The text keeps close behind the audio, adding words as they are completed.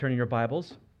Turning your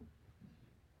Bibles.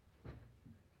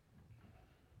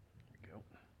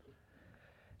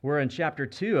 We're in chapter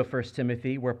 2 of 1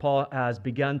 Timothy, where Paul has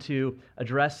begun to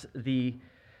address the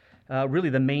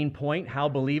main point, how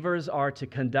believers are to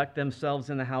conduct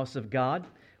themselves in the house of God,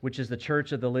 which is the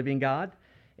church of the living God.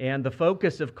 And the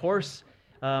focus, of course,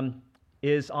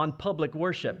 is on public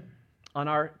worship, on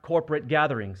our corporate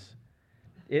gatherings.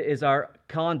 It is our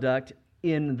conduct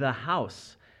in the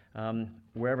house,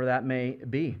 wherever that may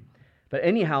be. But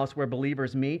any house where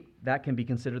believers meet, that can be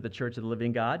considered the church of the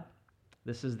living God.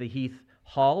 This is the Heath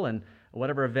Hall, and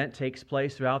whatever event takes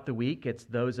place throughout the week, it's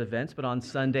those events. But on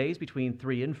Sundays between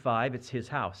 3 and 5, it's his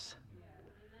house.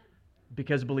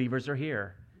 Because believers are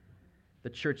here. The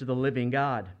church of the living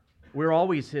God. We're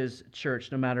always his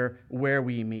church, no matter where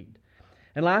we meet.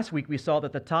 And last week we saw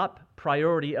that the top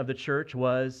priority of the church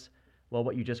was, well,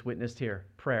 what you just witnessed here,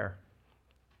 prayer.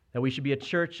 That we should be a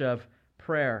church of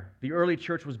prayer. The early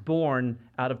church was born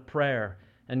out of prayer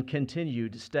and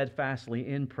continued steadfastly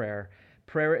in prayer.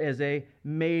 Prayer is a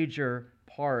major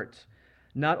part,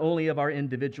 not only of our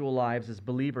individual lives as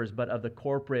believers, but of the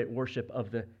corporate worship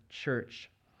of the church.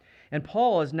 And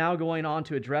Paul is now going on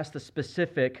to address the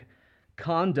specific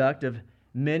conduct of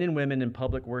men and women in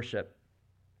public worship.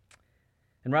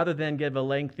 And rather than give a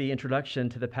lengthy introduction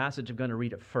to the passage, I'm going to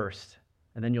read it first,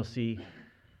 and then you'll see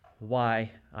why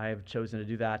I have chosen to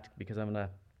do that, because I'm going to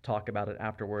talk about it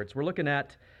afterwards. We're looking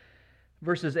at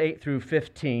verses 8 through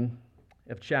 15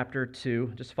 of chapter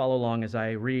 2. Just follow along as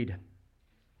I read.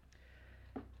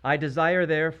 I desire,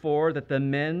 therefore, that the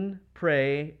men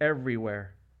pray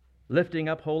everywhere, lifting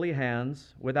up holy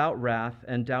hands without wrath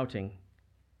and doubting.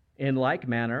 In like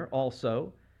manner,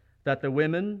 also, that the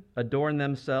women adorn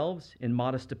themselves in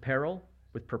modest apparel,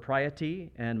 with propriety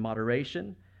and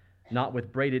moderation, not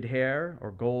with braided hair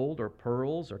or gold or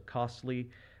pearls or costly,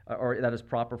 or that is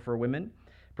proper for women,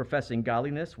 professing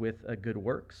godliness with good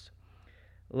works.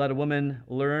 Let a woman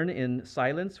learn in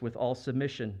silence with all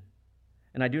submission.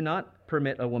 And I do not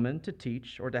permit a woman to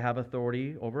teach or to have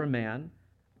authority over a man,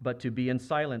 but to be in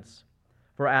silence.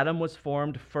 For Adam was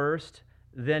formed first,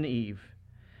 then Eve.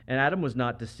 And Adam was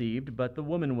not deceived, but the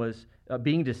woman was,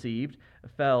 being deceived,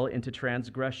 fell into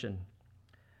transgression.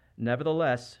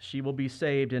 Nevertheless, she will be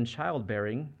saved in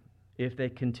childbearing if they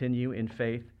continue in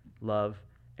faith, love,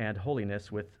 and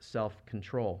holiness with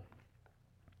self-control.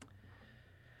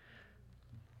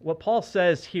 What Paul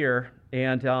says here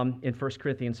and in 1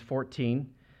 Corinthians 14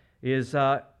 is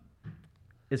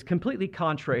completely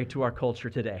contrary to our culture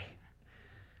today.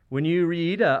 When you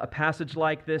read a passage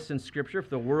like this in Scripture, if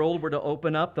the world were to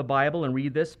open up the Bible and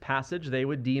read this passage, they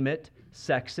would deem it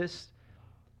sexist,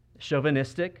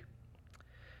 chauvinistic.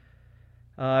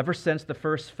 Ever since the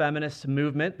first feminist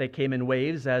movement, they came in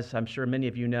waves, as I'm sure many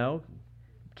of you know,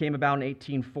 came about in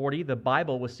 1840. The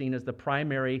Bible was seen as the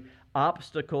primary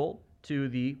obstacle to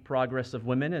the progress of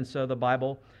women, and so the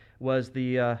Bible was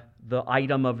the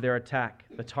item of their attack,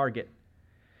 the target.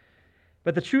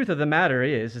 But the truth of the matter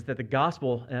is that the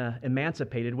gospel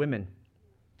emancipated women.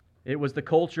 It was the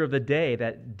culture of the day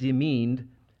that demeaned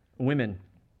women.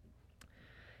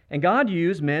 And God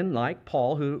used men like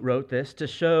Paul, who wrote this, to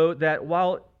show that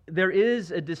while there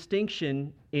is a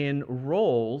distinction in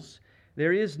roles,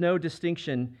 there is no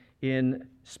distinction in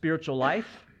spiritual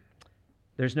life.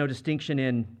 There's no distinction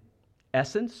in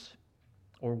essence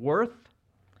or worth,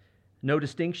 no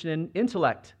distinction in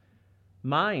intellect,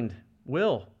 mind,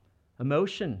 will,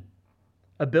 emotion,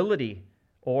 ability,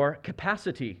 or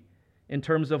capacity in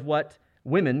terms of what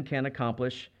women can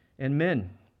accomplish and men.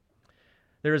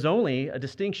 There is only a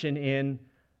distinction in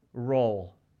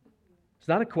role. It's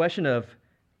not a question of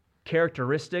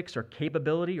characteristics or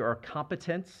capability or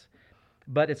competence,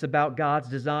 but it's about God's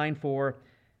design for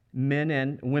men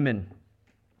and women.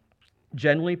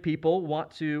 Generally, people want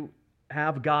to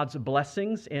have God's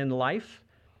blessings in life,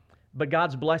 but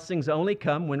God's blessings only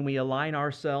come when we align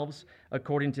ourselves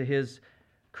according to His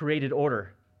created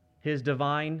order, His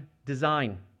divine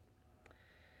design.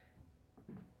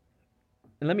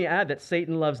 And let me add that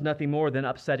Satan loves nothing more than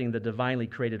upsetting the divinely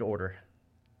created order.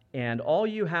 And all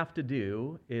you have to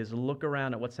do is look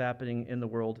around at what's happening in the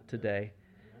world today,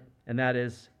 and that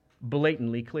is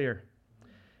blatantly clear.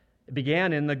 It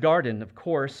began in the garden, of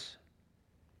course,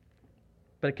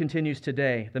 but it continues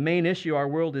today. The main issue our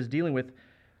world is dealing with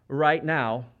right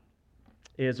now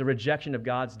is a rejection of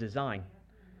God's design.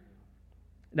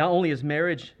 Not only is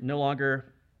marriage no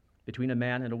longer between a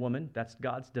man and a woman, that's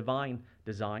God's divine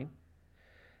design.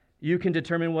 You can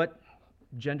determine what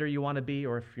gender you want to be,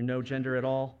 or if you're no gender at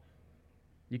all.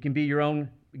 You can be your own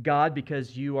God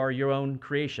because you are your own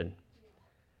creation.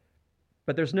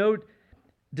 But there's no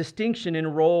distinction in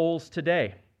roles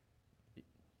today.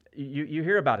 You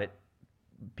hear about it.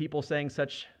 People saying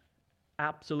such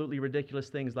absolutely ridiculous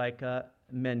things like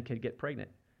men can get pregnant.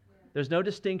 There's no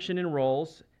distinction in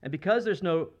roles, and because there's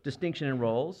no distinction in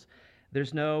roles,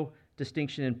 there's no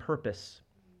distinction in purpose.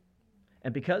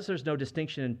 And because there's no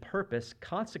distinction in purpose,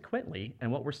 consequently,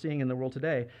 and what we're seeing in the world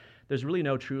today, there's really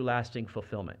no true lasting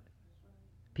fulfillment.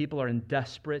 People are in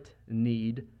desperate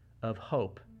need of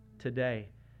hope today,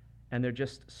 and they're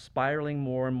just spiraling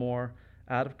more and more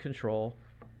out of control,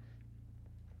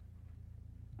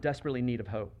 desperately in need of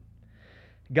hope.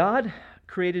 God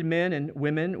created men and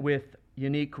women with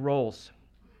unique roles,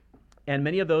 and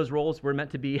many of those roles were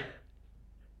meant to be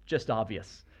just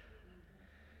obvious.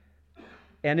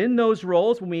 And in those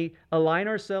roles, when we align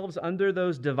ourselves under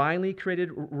those divinely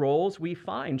created roles, we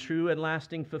find true and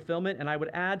lasting fulfillment, and I would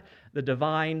add the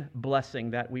divine blessing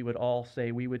that we would all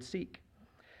say we would seek.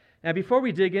 Now, before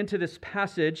we dig into this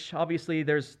passage, obviously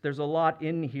there's a lot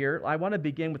in here. I want to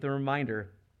begin with a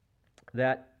reminder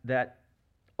that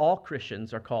all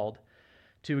Christians are called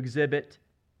to exhibit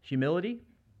humility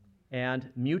and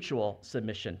mutual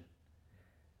submission.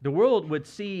 The world would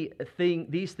see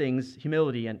these things,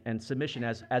 humility and submission,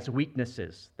 as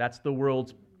weaknesses. That's the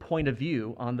world's point of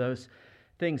view on those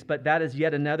things, but that is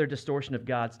yet another distortion of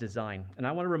God's design. And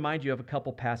I want to remind you of a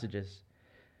couple passages.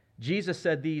 Jesus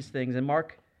said these things in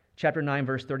Mark chapter 9,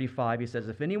 verse 35. He says,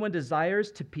 "If anyone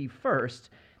desires to be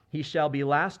first, he shall be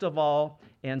last of all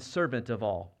and servant of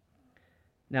all."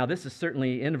 Now, this is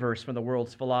certainly inverse from the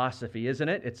world's philosophy, isn't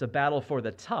it? It's a battle for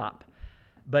the top.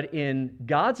 But in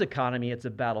God's economy, it's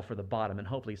a battle for the bottom, and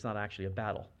hopefully it's not actually a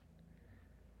battle.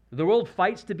 The world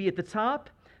fights to be at the top,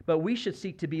 but we should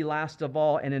seek to be last of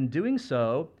all, and in doing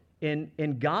so,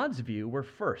 in God's view, we're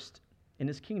first in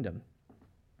his kingdom.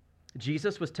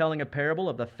 Jesus was telling a parable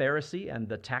of the Pharisee and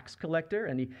the tax collector,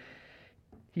 and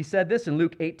he said this in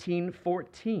Luke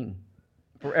 18:14.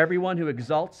 "For everyone who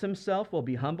exalts himself will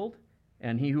be humbled,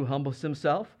 and he who humbles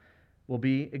himself will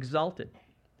be exalted."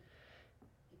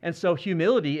 And so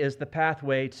humility is the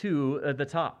pathway to the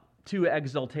top, to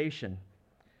exaltation.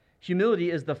 Humility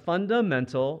is the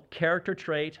fundamental character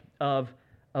trait of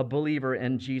a believer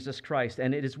in Jesus Christ.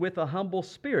 And it is with a humble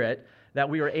spirit that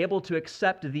we are able to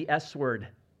accept the S word,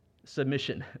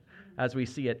 submission, as we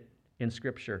see it in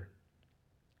Scripture.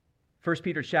 1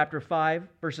 Peter chapter 5,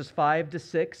 verses 5 to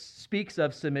 6 speaks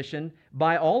of submission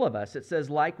by all of us. It says,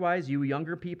 "Likewise, you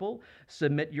younger people,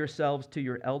 submit yourselves to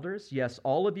your elders. Yes,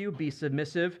 all of you be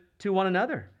submissive to one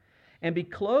another, and be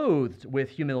clothed with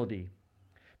humility.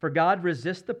 For God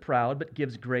resists the proud, but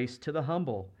gives grace to the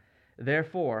humble.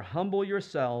 Therefore, humble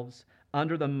yourselves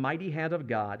under the mighty hand of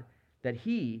God, that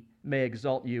he may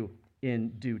exalt you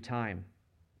in due time."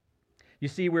 You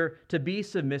see, we're to be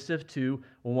submissive to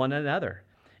one another.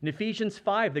 In Ephesians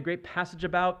 5, the great passage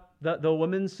about the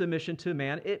woman's submission to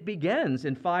man, it begins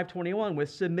in 5:21 with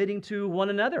submitting to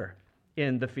one another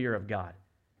in the fear of God.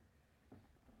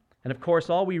 And of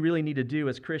course, all we really need to do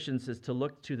as Christians is to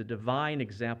look to the divine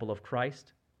example of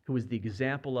Christ, who is the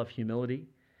example of humility.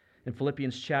 In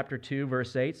Philippians chapter 2,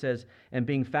 verse 8 says, "And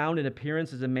being found in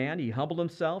appearance as a man, he humbled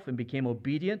himself and became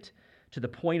obedient to the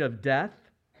point of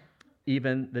death,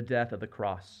 even the death of the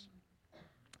cross."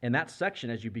 In that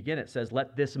section, as you begin, it says,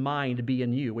 "Let this mind be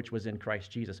in you, which was in Christ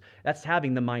Jesus." That's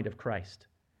having the mind of Christ.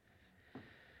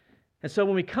 And so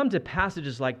when we come to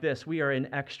passages like this, we are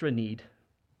in extra need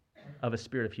of a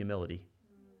spirit of humility.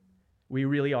 We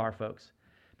really are, folks.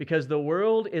 Because the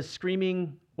world is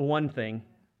screaming one thing,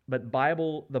 but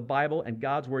the Bible and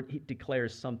God's Word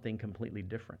declares something completely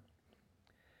different.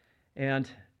 And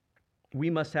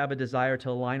we must have a desire to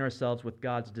align ourselves with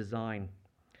God's design.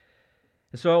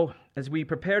 So, as we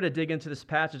prepare to dig into this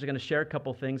passage, I'm going to share a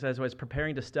couple things. As I was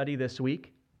preparing to study this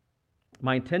week,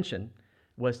 my intention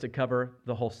was to cover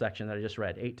the whole section that I just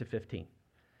read, 8 to 15.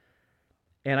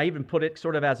 And I even put it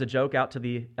sort of as a joke out to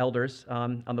the elders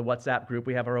on the WhatsApp group.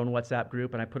 We have our own WhatsApp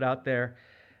group, and I put out there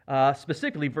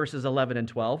specifically verses 11 and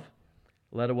 12.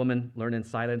 "Let a woman learn in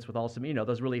silence with all some,"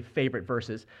 those really favorite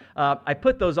verses. I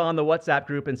put those on the WhatsApp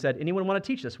group and said, "Anyone want to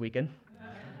teach this weekend?"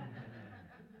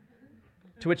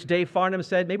 To which Dave Farnham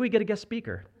said, "Maybe we get a guest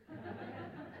speaker."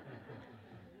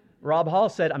 Rob Hall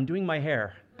said, "I'm doing my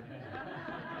hair."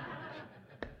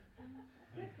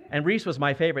 And Reese was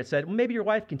my favorite, said, "Well, maybe your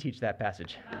wife can teach that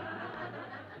passage."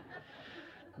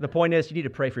 The point is, you need to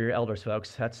pray for your elders,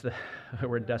 folks.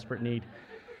 We're in desperate need.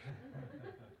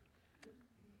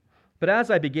 But as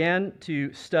I began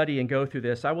to study and go through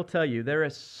this, I will tell you, there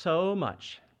is so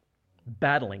much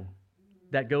battling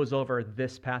that goes over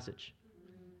this passage.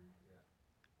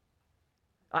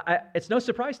 It's no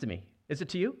surprise to me. Is it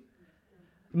to you?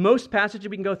 most passages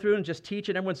we can go through and just teach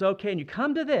and everyone's okay, and you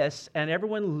come to this and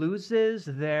everyone loses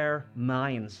their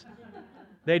minds.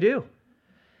 They do.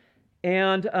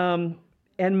 And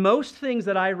most things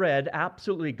that I read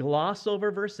absolutely gloss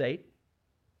over verse 8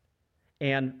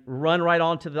 and run right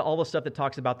on to all the stuff that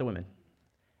talks about the women.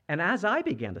 And as I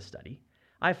began to study,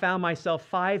 I found myself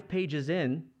 5 pages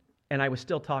in, and I was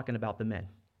still talking about the men.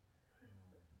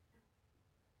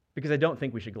 Because I don't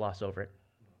think we should gloss over it.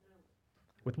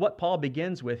 With what Paul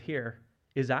begins with here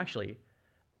is actually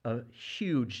a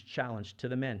huge challenge to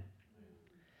the men.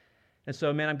 And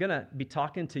so, man, I'm going to be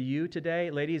talking to you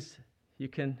today. Ladies, you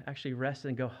can actually rest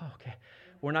and go, oh, okay,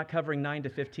 we're not covering 9 to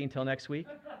 15 till next week.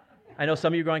 I know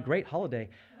some of you are going, great holiday.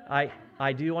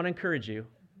 I do want to encourage you,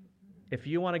 if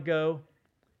you want to go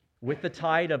with the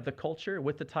tide of the culture,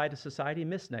 with the tide of society,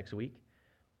 miss next week.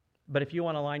 But if you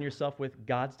want to align yourself with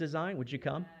God's design, would you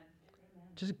come?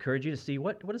 Just encourage you to see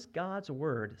what does God's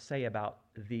word say about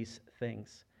these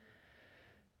things.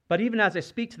 But even as I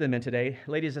speak to the men today,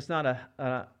 ladies, it's not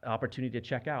an opportunity to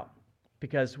check out,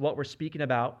 because what we're speaking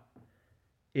about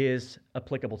is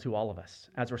applicable to all of us.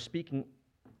 As we're speaking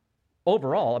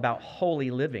overall about holy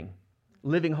living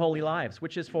holy lives,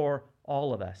 which is for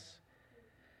all of us.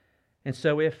 And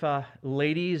so if,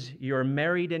 ladies, you're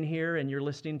married in here and you're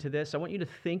listening to this, I want you to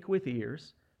think with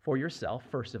ears for yourself,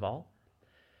 first of all.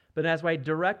 But as I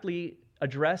directly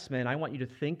address men, I want you to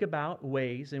think about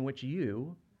ways in which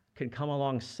you can come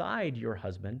alongside your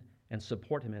husband and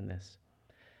support him in this.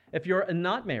 If you're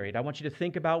not married, I want you to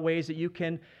think about ways that you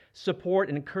can support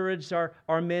and encourage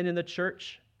our men in the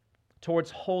church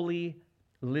towards holy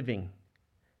living,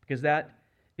 because that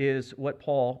is what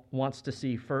Paul wants to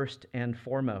see first and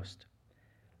foremost.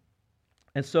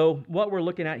 And so what we're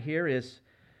looking at here is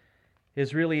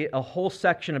really a whole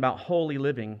section about holy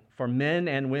living for men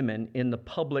and women in the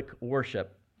public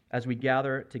worship as we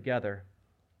gather together.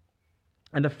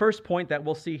 And the first point that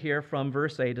we'll see here from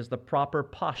verse 8 is the proper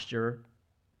posture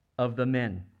of the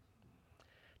men.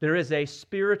 There is a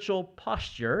spiritual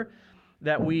posture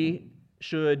that we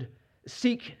should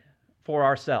seek for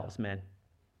ourselves, men.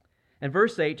 And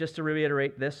verse 8, just to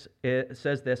reiterate this, it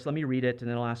says this. Let me read it, and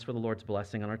then I'll ask for the Lord's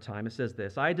blessing on our time. It says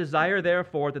this: I desire,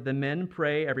 therefore, that the men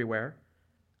pray everywhere,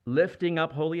 lifting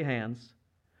up holy hands,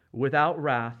 without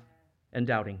wrath and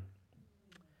doubting.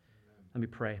 Let me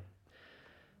pray.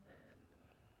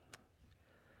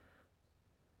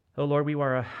 Oh, Lord, we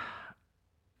want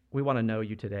to know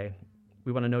you today.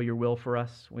 We want to know your will for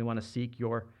us. We want to seek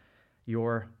your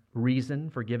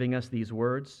reason for giving us these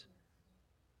words.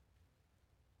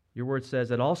 Your word says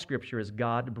that all Scripture is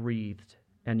God-breathed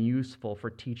and useful for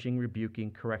teaching,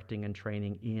 rebuking, correcting, and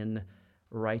training in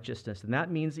righteousness. And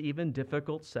that means even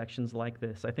difficult sections like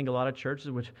this. I think a lot of churches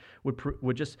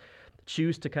would just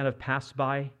choose to kind of pass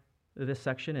by this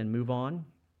section and move on.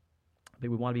 But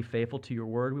we want to be faithful to your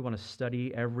word. We want to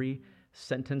study every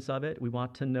sentence of it. We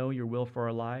want to know your will for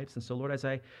our lives. And so, Lord, as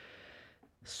I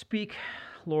speak,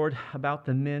 Lord, about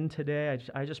the men today,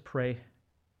 I just pray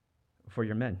for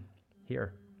your men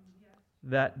here,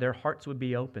 that their hearts would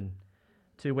be open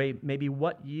to maybe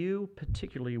what you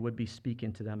particularly would be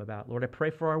speaking to them about. Lord, I pray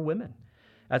for our women,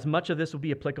 as much of this will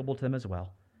be applicable to them as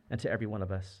well, and to every one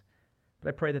of us. But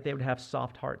I pray that they would have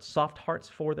soft hearts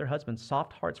for their husbands,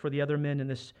 soft hearts for the other men in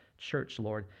this church,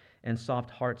 Lord, and soft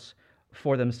hearts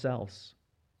for themselves.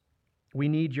 We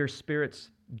need your Spirit's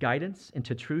guidance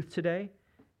into truth today.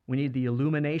 We need the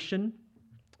illumination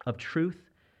of truth,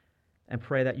 and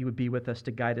pray that you would be with us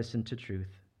to guide us into truth,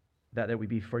 that it would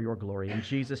be for your glory. In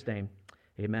Jesus' name,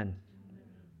 amen.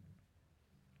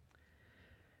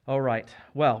 All right.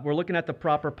 Well, we're looking at the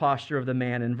proper posture of the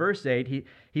man. In verse 8,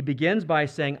 he begins by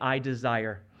saying, I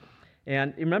desire.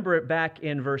 And remember it back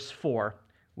in verse 4,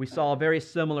 we saw a very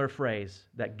similar phrase,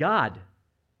 that God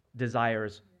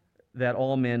desires that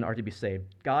all men are to be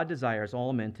saved. God desires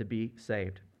all men to be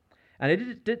saved. And I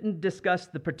didn't discuss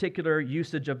the particular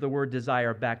usage of the word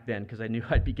desire back then, because I knew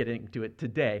I'd be getting to it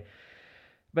today.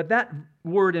 But that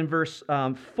word in verse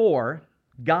 4,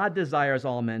 God desires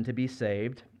all men to be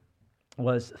saved,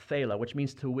 was thela, which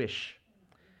means to wish.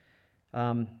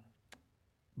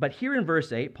 But here in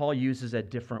verse 8, Paul uses a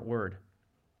different word.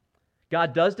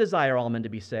 God does desire all men to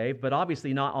be saved, but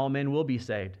obviously not all men will be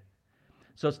saved.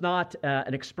 So it's not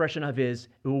an expression of his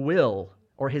will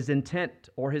or his intent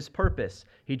or his purpose.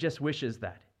 He just wishes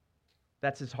that.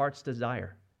 That's his heart's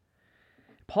desire.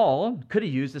 Paul could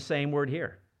have used the same word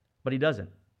here, but he doesn't.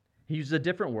 He uses a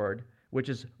different word, which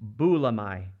is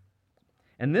boulamai.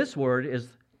 And this word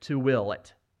is to will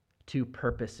it, to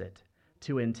purpose it,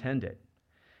 to intend it.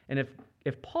 And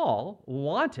if Paul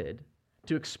wanted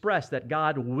to express that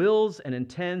God wills and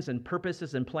intends and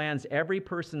purposes and plans every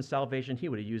person's salvation. He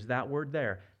would have used that word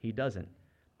there. He doesn't,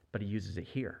 but he uses it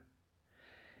here.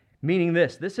 Meaning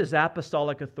this is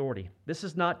apostolic authority. This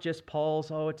is not just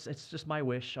Paul's, it's just my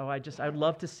wish. I'd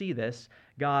love to see this.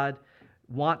 God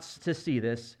wants to see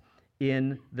this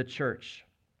in the church.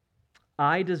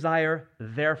 I desire,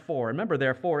 therefore. Remember,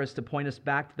 therefore is to point us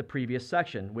back to the previous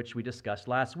section, which we discussed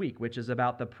last week, which is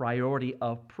about the priority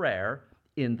of prayer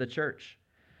in the church.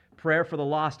 Prayer for the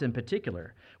lost in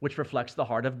particular, which reflects the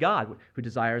heart of God, who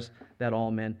desires that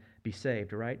all men be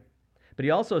saved, right? But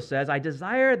he also says, I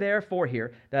desire therefore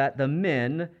here that the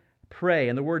men pray.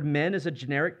 And the word men is a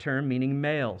generic term meaning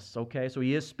males, okay? So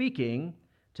he is speaking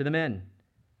to the men.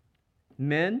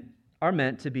 Men are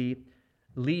meant to be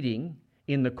leading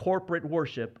in the corporate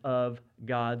worship of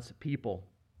God's people.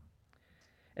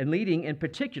 And leading in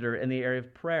particular in the area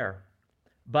of prayer,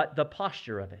 but the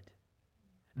posture of it,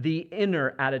 the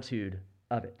inner attitude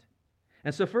of it.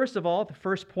 And so first of all, the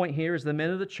first point here is the men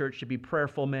of the church should be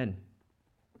prayerful men.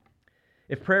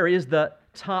 If prayer is the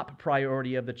top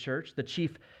priority of the church, the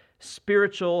chief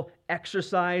spiritual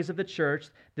exercise of the church,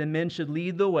 then men should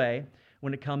lead the way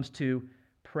when it comes to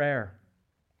prayer.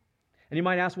 And you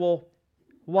might ask, well,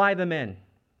 why the men?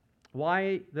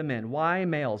 Why the men? Why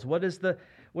males? What is the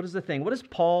thing? What does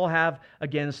Paul have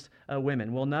against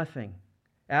women? Well, nothing.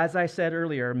 As I said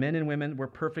earlier, men and women were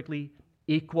perfectly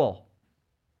equal,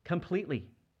 completely.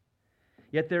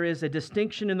 Yet there is a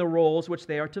distinction in the roles which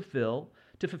they are to fulfill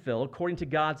according to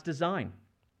God's design.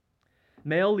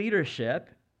 Male leadership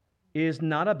is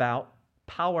not about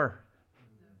power.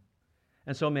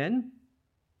 And so men,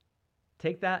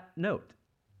 take that note.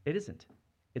 It isn't.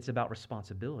 It's about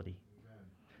responsibility.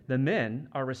 The men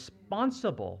are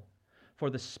responsible for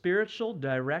the spiritual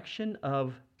direction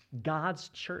of God's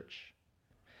church.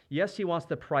 Yes, he wants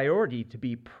the priority to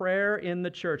be prayer in the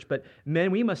church, but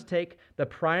men, we must take the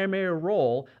primary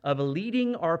role of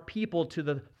leading our people to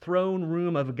the throne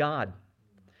room of God.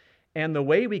 And the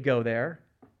way we go there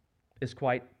is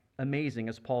quite amazing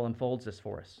as Paul unfolds this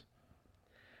for us.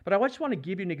 But I just want to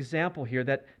give you an example here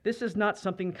that this is not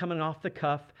something coming off the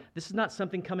cuff. This is not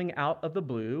something coming out of the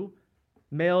blue.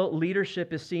 Male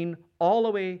leadership is seen all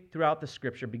the way throughout the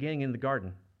Scripture, beginning in the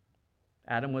garden.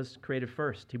 Adam was created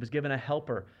first. He was given a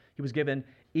helper. He was given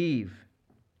Eve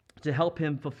to help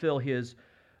him fulfill his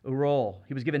role.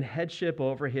 He was given headship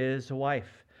over his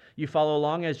wife. You follow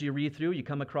along as you read through, you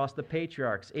come across the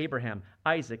patriarchs, Abraham,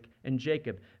 Isaac, and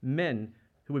Jacob, men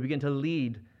who would begin to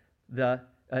lead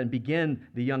and begin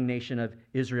the young nation of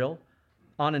Israel,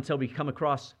 on until we come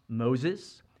across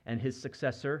Moses and his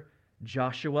successor,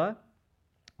 Joshua.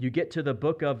 You get to the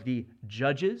book of the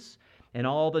Judges, and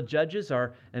all the judges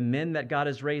are men that God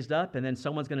has raised up, and then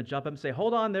someone's going to jump up and say,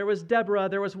 hold on, there was Deborah,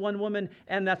 there was one woman,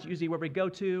 and that's usually where we go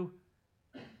to.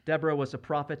 Deborah was a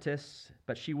prophetess,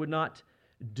 but she would not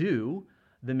do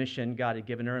the mission God had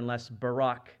given her unless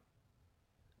Barak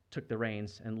took the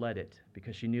reins and led it,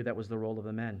 because she knew that was the role of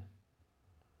the men.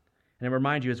 And I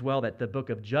remind you as well that the book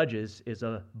of Judges is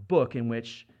a book in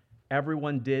which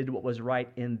everyone did what was right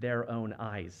in their own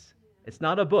eyes. It's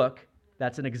not a book,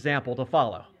 that's an example to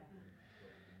follow.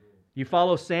 You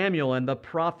follow Samuel and the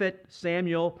prophet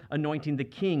Samuel anointing the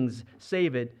kings,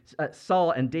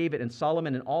 Saul and David and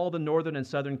Solomon and all the northern and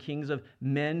southern kings of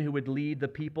men who would lead the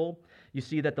people. You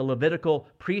see that the Levitical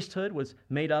priesthood was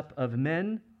made up of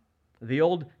men. The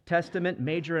Old Testament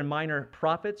major and minor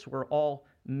prophets were all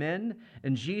men.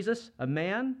 And Jesus, a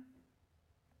man,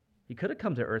 he could have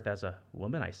come to earth as a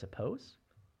woman, I suppose.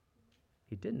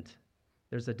 He didn't.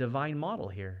 There's a divine model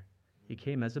here. He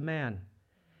came as a man.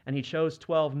 And he chose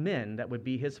 12 men that would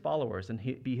be his followers and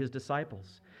be his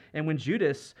disciples. And when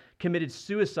Judas committed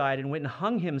suicide and went and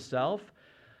hung himself,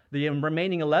 the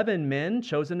remaining 11 men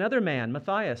chose another man,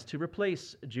 Matthias, to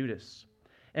replace Judas.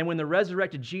 And when the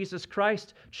resurrected Jesus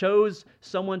Christ chose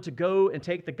someone to go and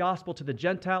take the gospel to the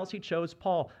Gentiles, he chose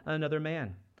Paul, another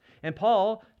man. And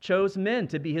Paul chose men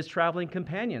to be his traveling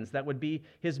companions. That would be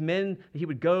his men. He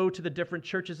would go to the different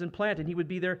churches and plant, and he would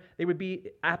be there. They would be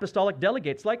apostolic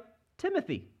delegates like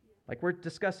Timothy, like we're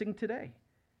discussing today.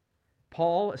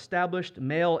 Paul established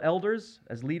male elders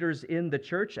as leaders in the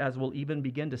church, as we'll even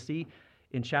begin to see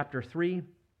in chapter 3.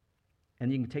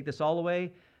 And you can take this all the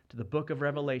way to the book of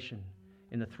Revelation,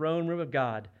 in the throne room of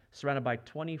God, surrounded by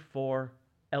 24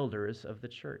 elders of the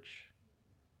church.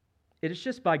 It is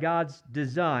just by God's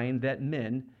design that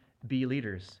men be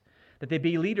leaders, that they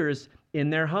be leaders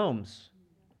in their homes.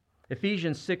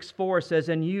 Ephesians 6:4 says,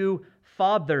 and you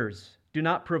fathers, do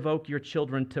not provoke your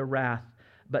children to wrath,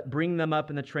 but bring them up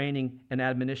in the training and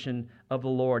admonition of the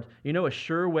Lord. You know a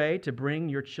sure way to bring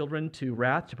your children to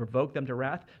wrath, to provoke them to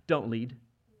wrath? Don't lead.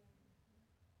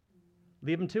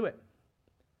 Leave them to it.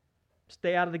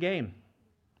 Stay out of the game.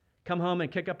 Come home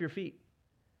and kick up your feet.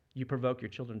 You provoke your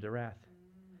children to wrath.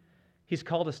 He's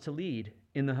called us to lead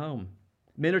in the home.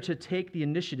 Men are to take the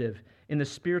initiative in the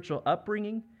spiritual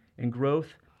upbringing and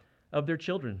growth of their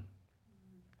children.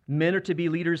 Men are to be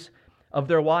leaders of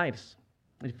their wives.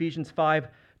 Ephesians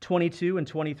 5:22 and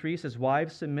 23 says,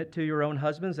 "Wives, submit to your own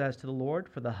husbands as to the Lord,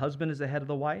 for the husband is the head of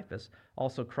the wife, as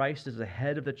also Christ is the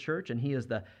head of the church, and he is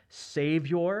the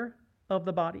Savior of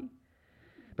the body."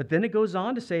 But then it goes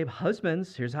on to say,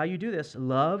 husbands, here's how you do this: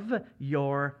 love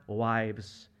your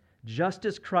wives, just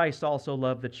as Christ also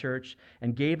loved the church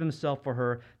and gave himself for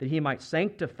her, that he might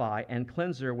sanctify and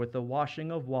cleanse her with the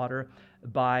washing of water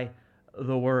by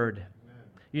the word. Amen.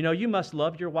 You know, you must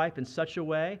love your wife in such a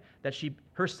way that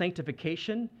her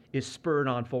sanctification is spurred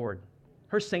on forward.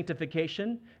 Her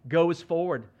sanctification goes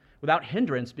forward without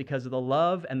hindrance because of the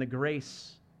love and the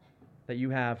grace that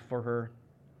you have for her.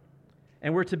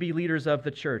 And we're to be leaders of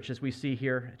the church, as we see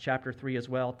here, chapter 3 as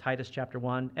well, Titus chapter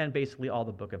 1, and basically all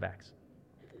the book of Acts.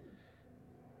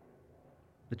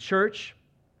 The church,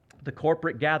 the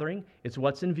corporate gathering, is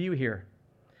what's in view here.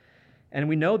 And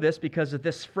we know this because of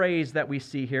this phrase that we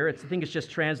see here. I think it's just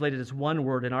translated as one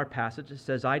word in our passage. It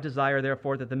says, "I desire,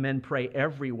 therefore, that the men pray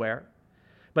everywhere."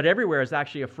 But everywhere is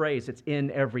actually a phrase. It's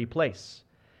in every place.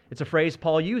 It's a phrase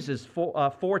Paul uses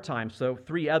four times, so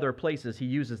 3 other places he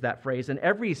uses that phrase. And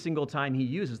every single time he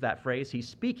uses that phrase, he's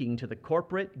speaking to the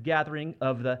corporate gathering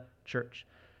of the church.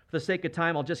 For the sake of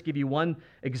time, I'll just give you one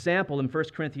example in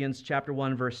 1 Corinthians chapter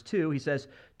 1, verse 2. He says,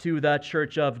 "To the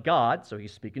church of God," so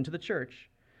he's speaking to the church,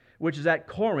 "which is at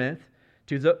Corinth,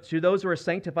 to those who are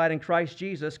sanctified in Christ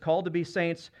Jesus, called to be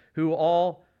saints, who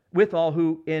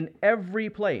in every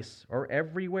place or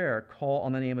everywhere call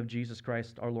on the name of Jesus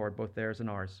Christ our Lord," both theirs and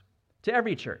ours. To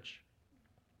every church.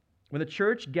 When the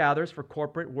church gathers for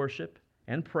corporate worship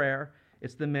and prayer,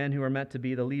 it's the men who are meant to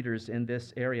be the leaders in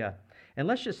this area. And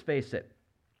let's just face it,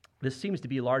 this seems to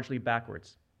be largely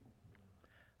backwards.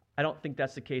 I don't think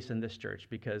that's the case in this church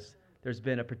because there's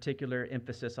been a particular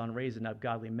emphasis on raising up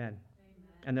godly men.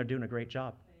 Amen. And they're doing a great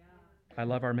job. I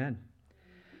love our men.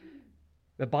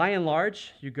 But by and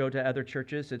large, you go to other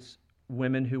churches, it's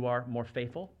women who are more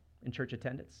faithful in church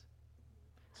attendance.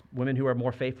 It's women who are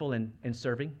more faithful in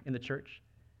serving in the church.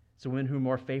 It's women who are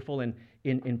more faithful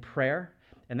in prayer.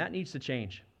 And that needs to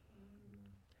change.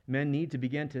 Men need to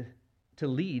begin to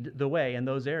lead the way in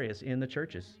those areas in the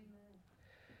churches.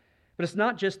 But it's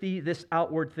not just this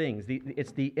outward things.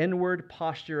 It's the inward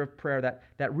posture of prayer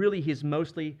that really he's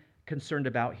mostly concerned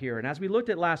about here. And as we looked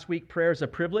at last week, prayer is a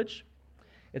privilege.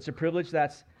 It's a privilege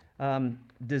that's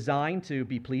designed to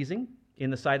be pleasing in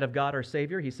the sight of God our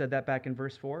Savior. He said that back in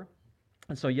verse 4.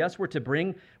 And so, yes, we're to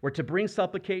bring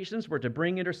supplications, we're to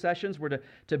bring intercessions, we're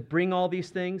to bring all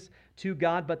these things to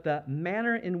God, but the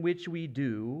manner in which we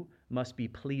do must be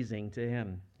pleasing to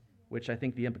Him, which I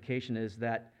think the implication is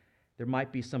that there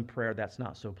might be some prayer that's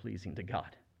not so pleasing to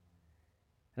God.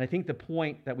 And I think the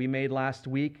point that we made last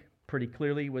week pretty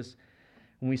clearly was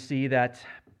when we see that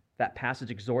passage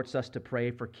exhorts us to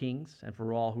pray for kings and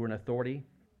for all who are in authority,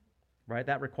 right?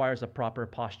 That requires a proper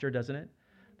posture, doesn't it?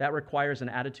 That requires an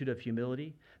attitude of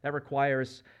humility. That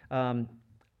requires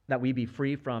that we be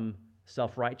free from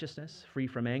self-righteousness, free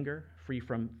from anger, free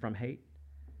from hate.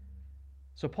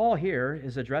 So Paul here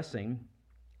is addressing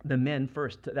the men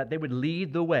first, that they would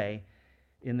lead the way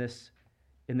in this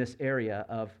area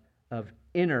of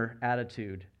inner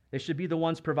attitude. They should be the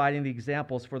ones providing the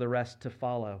examples for the rest to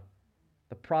follow.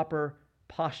 The proper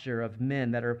posture of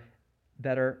men that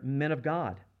are men of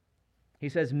God. He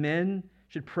says men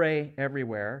should pray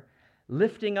everywhere,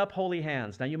 lifting up holy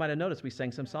hands. Now you might have noticed we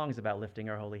sang some songs about lifting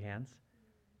our holy hands.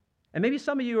 And maybe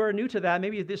some of you are new to that.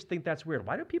 Maybe you just think that's weird.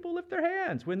 Why do people lift their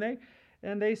hands when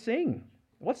they sing?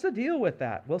 What's the deal with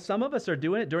that? Well, some of us are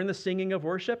doing it during the singing of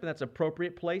worship, and that's an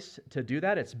appropriate place to do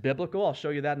that. It's biblical. I'll show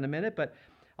you that in a minute. But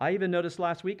I even noticed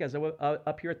last week as I was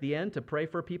up here at the end to pray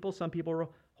for people, some people were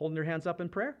holding their hands up in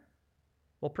prayer.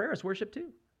 Well, prayer is worship too.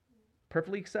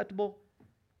 Perfectly acceptable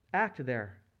act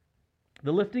there.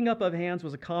 The lifting up of hands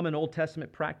was a common Old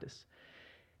Testament practice.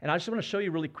 And I just want to show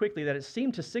you really quickly that it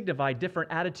seemed to signify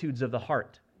different attitudes of the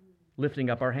heart, lifting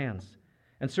up our hands.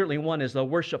 And certainly one is the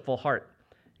worshipful heart.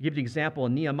 I'll give you an example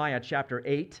in Nehemiah chapter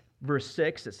 8, verse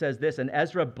 6. It says this, "And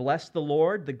Ezra blessed the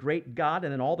Lord, the great God,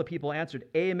 and then all the people answered,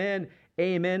 'Amen,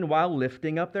 amen,' while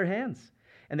lifting up their hands.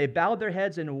 And they bowed their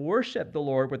heads and worshiped the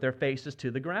Lord with their faces to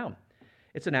the ground."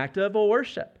 It's an act of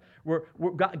worship.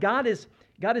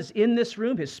 God is in this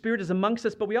room. His Spirit is amongst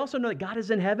us, but we also know that God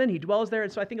is in heaven. He dwells there.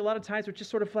 And so I think a lot of times we're just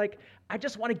sort of like, I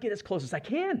just want to get as close as I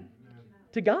can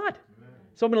to God.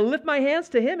 So I'm going to lift my hands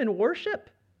to Him in worship.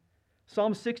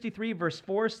 Psalm 63 verse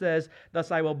 4 says,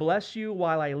 "Thus I will bless you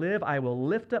while I live. I will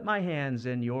lift up my hands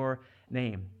in your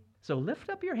name." So lift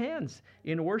up your hands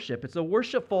in worship. It's a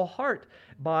worshipful heart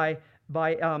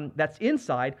that's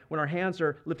inside when our hands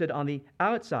are lifted on the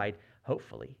outside.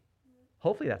 Hopefully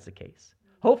that's the case.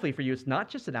 Hopefully for you, it's not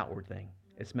just an outward thing.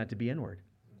 It's meant to be inward.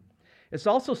 It's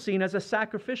also seen as a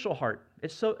sacrificial heart.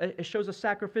 It shows a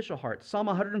sacrificial heart. Psalm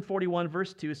 141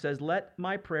 verse 2 says, "Let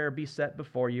my prayer be set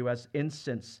before you as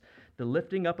incense, the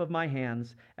lifting up of my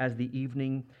hands as the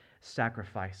evening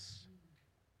sacrifice."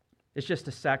 It's just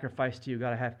a sacrifice to you.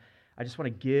 God, I just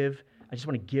want to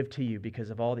give to you because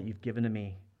of all that you've given to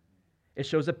me. It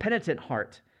shows a penitent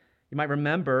heart. You might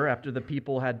remember after the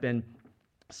people had been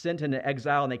sent into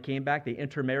exile and they came back, they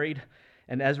intermarried,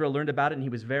 and Ezra learned about it and he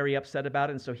was very upset about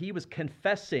it. And so he was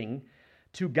confessing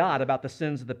to God about the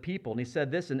sins of the people. And he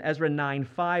said this in Ezra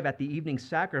 9:5, "At the evening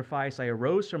sacrifice, I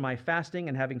arose from my fasting,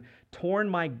 and having torn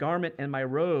my garment and my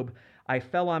robe, I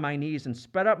fell on my knees and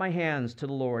spread out my hands to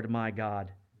the Lord my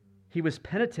God." He was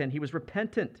penitent. He was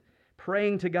repentant,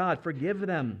 praying to God, "Forgive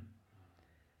them."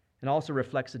 It also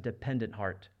reflects a dependent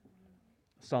heart.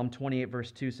 Psalm 28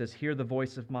 verse 2 says, "Hear the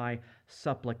voice of my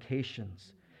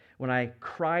supplications when I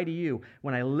cry to you,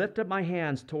 when I lift up my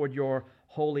hands toward your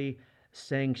holy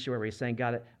sanctuary," saying,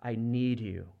 "God, I need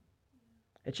you."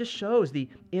 It just shows the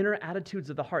inner attitudes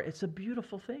of the heart. It's a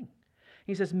beautiful thing.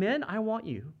 He says, "Men, I want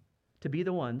you to be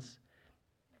the ones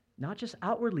not just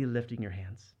outwardly lifting your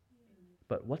hands,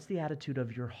 but what's the attitude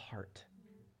of your heart?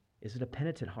 Is it a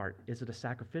penitent heart? Is it a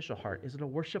sacrificial heart? Is it a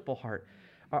worshipful heart?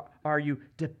 Are you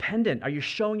dependent? Are you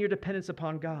showing your dependence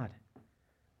upon God?"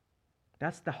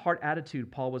 That's the heart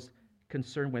attitude Paul was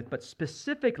concerned with. But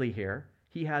specifically here,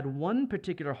 he had one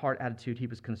particular heart attitude he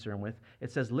was concerned with.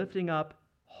 It says lifting up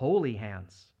holy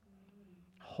hands.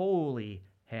 Holy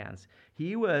hands.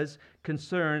 He was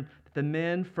concerned that the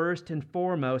men first and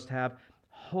foremost have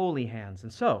holy hands.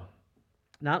 And so,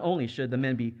 not only should the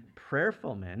men be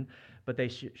prayerful men, but they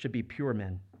should be pure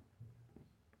men.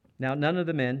 Now, none of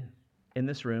the men in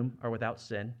this room are without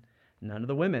sin. None of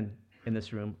the women in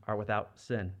this room are without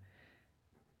sin.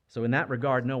 So in that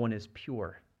regard, no one is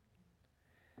pure.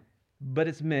 But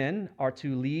as men are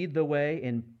to lead the way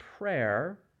in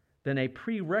prayer, then a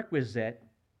prerequisite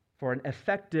for an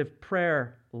effective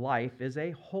prayer life is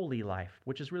a holy life,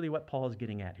 which is really what Paul is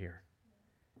getting at here.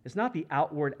 It's not the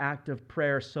outward act of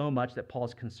prayer so much that Paul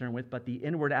is concerned with, but the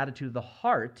inward attitude of the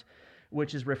heart,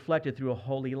 which is reflected through a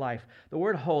holy life. The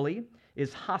word holy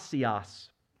is hasios,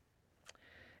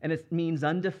 and it means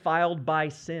undefiled by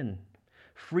sin,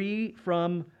 free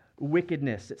from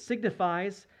wickedness. It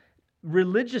signifies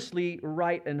religiously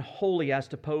right and holy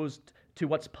as opposed to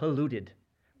what's polluted,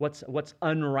 what's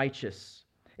unrighteous.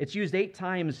 It's used 8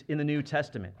 times in the New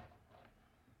Testament.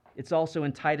 It's also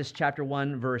in Titus chapter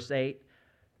 1, verse 8,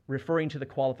 referring to the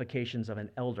qualifications of an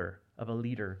elder, of a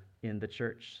leader in the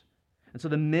church. And so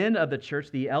the men of the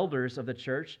church, the elders of the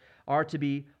church, are to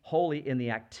be holy in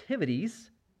the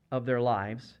activities of their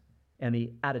lives and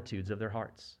the attitudes of their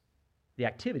hearts. The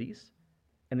activities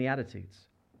and the attitudes.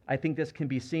 I think this can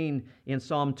be seen in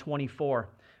Psalm 24,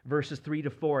 verses 3 to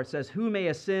 4. It says, "Who may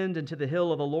ascend into the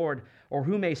hill of the Lord, or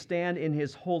who may stand in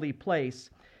his holy place?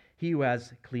 He who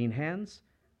has clean hands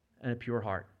and a pure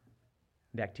heart."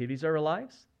 The activities of our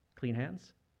lives, clean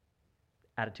hands.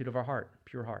 Attitude of our heart,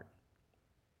 pure heart.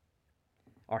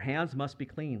 Our hands must be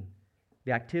clean.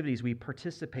 The activities we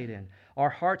participate in. Our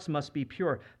hearts must be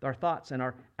pure. Our thoughts and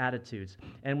our attitudes.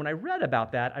 And when I read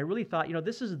about that, I really thought,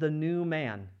 this is the new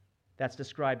man that's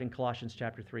described in Colossians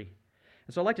chapter 3.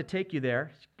 And so I'd like to take you there.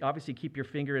 Obviously, keep your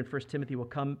finger in 1 Timothy. We'll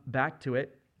come back to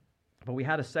it. But we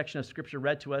had a section of Scripture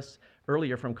read to us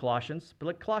earlier from Colossians.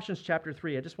 But Colossians chapter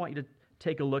 3, I just want you to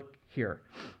take a look here.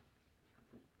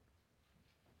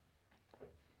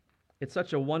 It's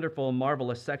such a wonderful and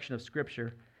marvelous section of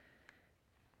Scripture.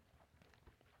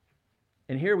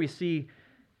 And here we see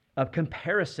a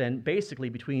comparison, basically,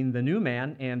 between the new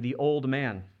man and the old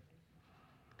man.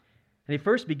 And he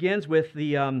first begins with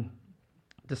the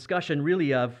discussion,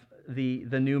 really, of the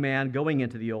new man going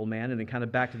into the old man, and then kind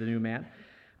of back to the new man.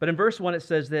 But in verse 1 it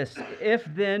says this, "If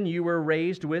then you were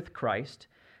raised with Christ,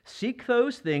 seek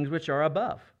those things which are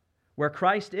above, where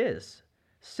Christ is,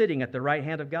 sitting at the right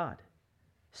hand of God.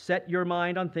 Set your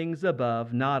mind on things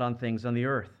above, not on things on the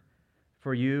earth.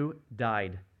 For you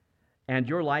died, and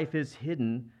your life is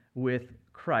hidden with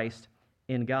Christ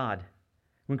in God.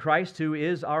 When Christ, who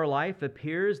is our life,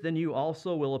 appears, then you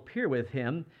also will appear with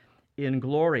him in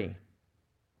glory."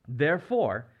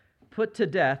 Therefore, put to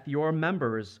death your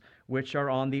members which are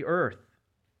on the earth: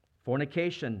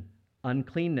 fornication,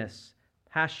 uncleanness,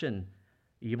 passion,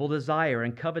 evil desire,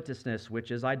 and covetousness, which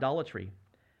is idolatry.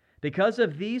 Because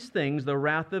of these things, the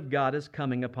wrath of God is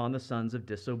coming upon the sons of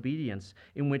disobedience,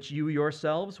 in which you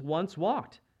yourselves once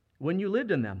walked, when you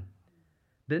lived in them.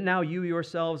 But now you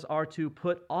yourselves are to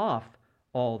put off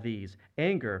all these: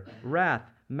 anger,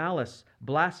 wrath, malice,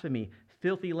 blasphemy,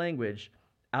 filthy language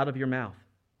out of your mouth.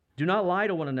 Do not lie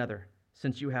to one another,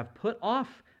 since you have put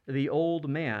off the old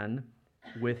man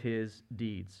with his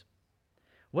deeds.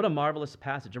 What a marvelous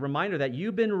passage. A reminder that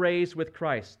you've been raised with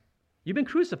Christ. You've been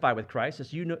crucified with Christ.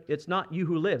 It's not you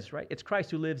who lives, right? It's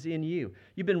Christ who lives in you.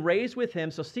 You've been raised with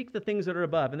him, so seek the things that are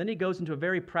above. And then he goes into a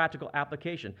very practical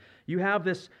application. You have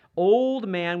this old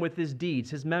man with his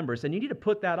deeds, his members, and you need to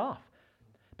put that off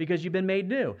because you've been made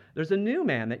new. There's a new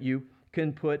man that you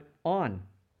can put on.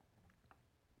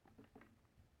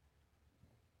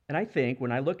 And I think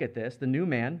when I look at this, the new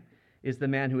man is the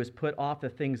man who has put off the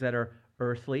things that are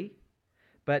earthly,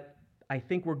 but I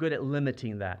think we're good at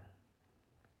limiting that.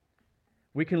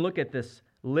 We can look at this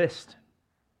list,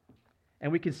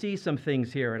 and we can see some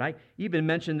things here. And I even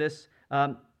mentioned this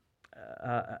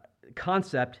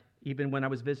concept even when I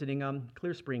was visiting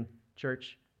Clear Spring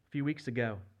Church a few weeks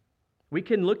ago. We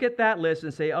can look at that list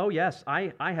and say, oh, yes,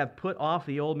 I have put off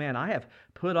the old man. I have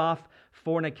put off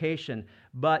fornication,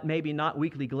 but maybe not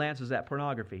weekly glances at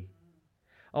pornography.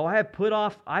 Oh, I put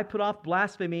off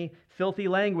blasphemy, filthy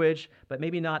language, but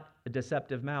maybe not a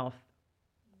deceptive mouth.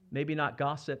 Maybe not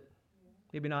gossip.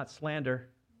 Maybe not slander.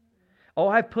 Oh,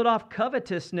 I've put off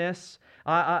covetousness,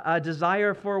 a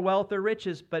desire for wealth or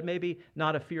riches, but maybe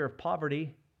not a fear of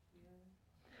poverty.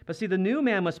 But see, the new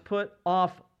man must put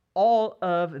off all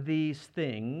of these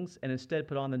things and instead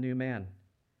put on the new man.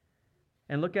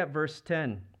 And look at verse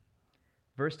 10.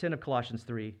 Verse 10 of Colossians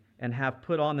 3. And have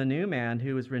put on the new man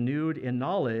who is renewed in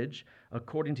knowledge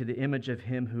according to the image of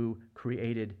him who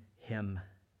created him.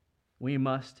 We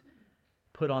must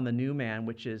put on the new man,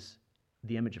 which is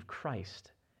the image of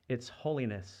Christ. It's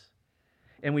holiness.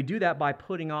 And we do that by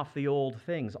putting off the old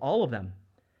things, all of them.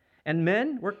 And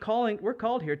men, we're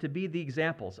called here to be the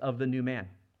examples of the new man.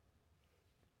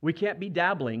 We can't be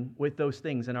dabbling with those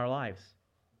things in our lives.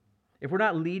 If we're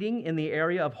not leading in the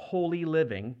area of holy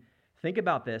living, think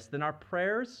about this, then our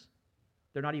prayers,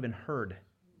 they're not even heard.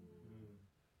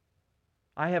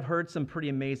 I have heard some pretty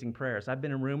amazing prayers. I've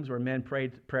been in rooms where men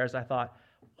prayed prayers I thought,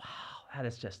 wow, that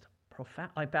is just profound.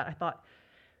 Like that, I thought,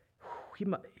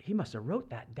 he must have wrote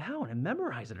that down and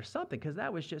memorized it or something, because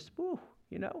that was just,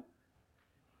 you know.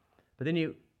 But then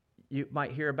you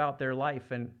might hear about their life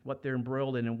and what they're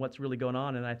embroiled in and what's really going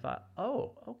on, and I thought,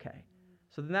 oh, okay.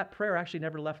 So then that prayer actually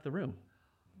never left the room.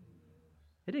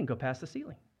 It didn't go past the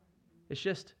ceiling. It's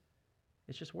just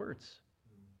words.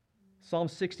 Psalm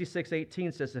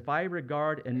 66:18 says, if I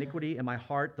regard iniquity in my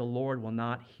heart, the Lord will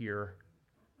not hear.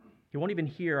 He won't even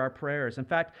hear our prayers. In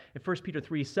fact, in 1 Peter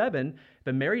 3:7, if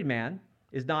a married man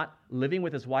is not living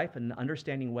with his wife in an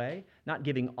understanding way, not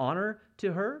giving honor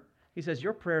to her, he says,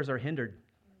 your prayers are hindered.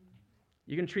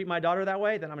 You're going to treat my daughter that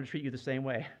way? Then I'm going to treat you the same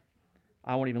way.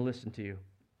 I won't even listen to you.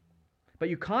 But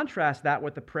you contrast that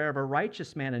with the prayer of a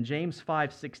righteous man in James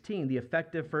 5:16. The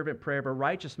effective, fervent prayer of a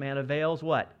righteous man avails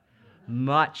what?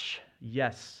 Much.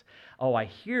 Yes. Oh, I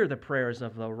hear the prayers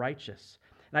of the righteous.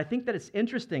 And I think that it's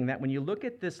interesting that when you look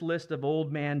at this list of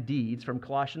old man deeds from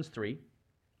Colossians 3,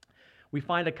 we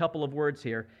find a couple of words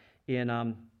here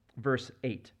in verse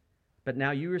 8. But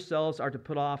now you yourselves are to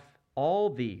put off all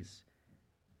these.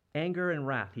 Anger and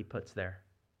wrath, he puts there.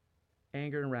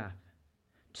 Anger and wrath.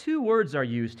 Two words are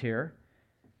used here.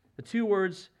 The two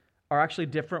words are actually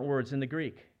different words in the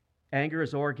Greek. Anger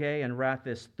is orge and wrath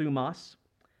is thumos.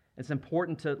 It's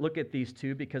important to look at these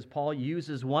two because Paul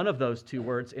uses one of those two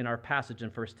words in our passage in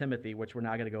 1 Timothy, which we're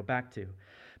now going to go back to.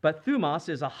 But thumos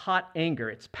is a hot anger.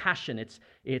 It's passion.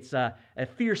 It's a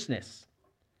fierceness.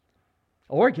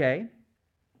 Orge,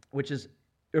 which is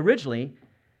originally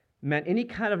meant any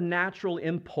kind of natural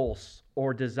impulse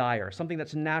or desire, something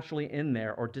that's naturally in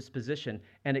there or disposition.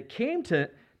 And it came to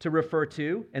refer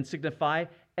to and signify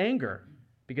anger,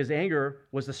 because anger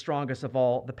was the strongest of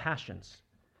all the passions.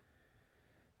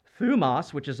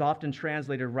 Thumos, which is often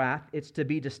translated wrath, it's to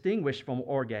be distinguished from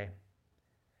orge.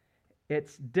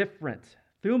 It's different.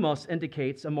 Thumos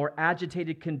indicates a more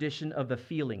agitated condition of the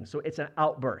feeling. So it's an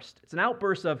outburst. It's an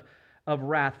outburst of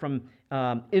wrath from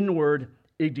inward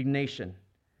indignation.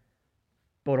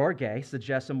 But orge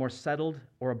suggests a more settled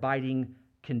or abiding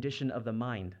condition of the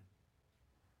mind.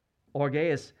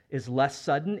 Orge is less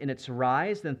sudden in its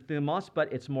rise than thumos,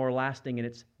 but it's more lasting in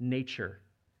its nature.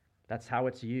 That's how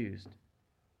it's used.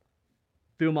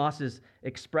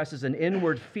 expresses an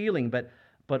inward feeling,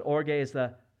 but orge is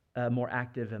the more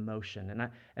active emotion.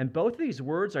 And both of these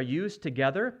words are used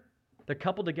together. They're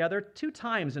coupled together 2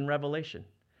 times in Revelation.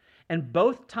 And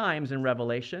both times in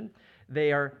Revelation,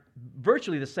 they are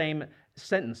virtually the same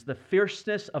sentence, the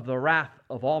fierceness of the wrath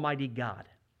of Almighty God.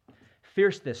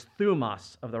 Fierceness,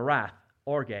 thumos, of the wrath,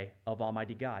 orge, of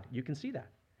Almighty God. You can see that.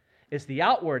 It's the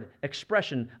outward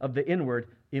expression of the inward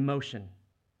emotion.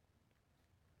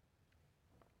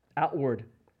 Outward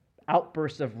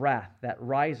outbursts of wrath that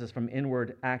rises from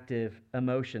inward active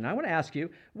emotion. I want to ask you,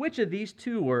 which of these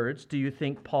 2 words do you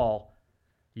think Paul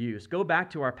used? Go back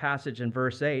to our passage in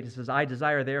verse 8. It says, I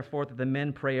desire therefore that the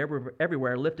men pray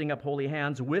everywhere, lifting up holy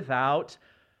hands without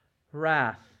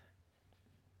wrath.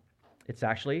 It's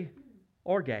actually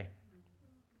orge.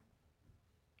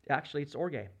 Actually, it's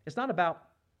orge. It's not about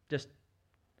just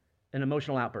an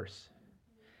emotional outburst.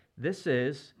 This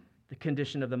is the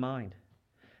condition of the mind.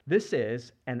 This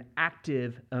is an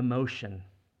active emotion.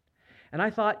 And I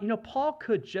thought, Paul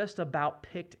could just about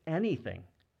picked anything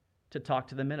to talk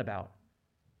to the men about.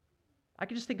 I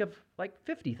could just think of like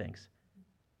 50 things.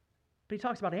 But he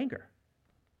talks about anger.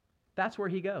 That's where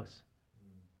he goes.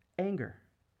 Anger.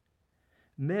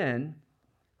 Men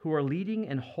who are leading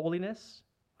in holiness,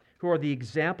 who are the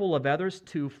example of others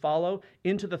to follow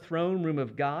into the throne room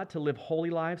of God to live holy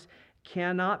lives,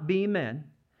 cannot be men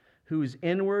whose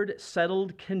inward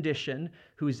settled condition,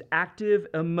 whose active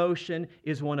emotion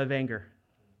is one of anger.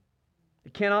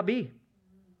 It cannot be.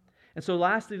 And so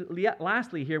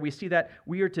lastly here we see that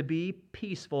we are to be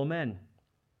peaceful men,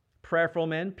 prayerful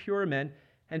men, pure men,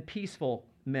 and peaceful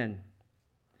men.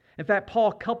 In fact,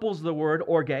 Paul couples the word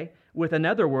orge with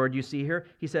another word you see here.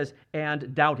 He says,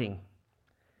 and doubting.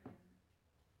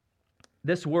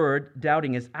 This word,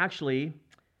 doubting, is actually,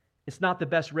 it's not the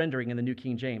best rendering in the New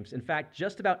King James. In fact,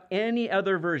 just about any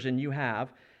other version you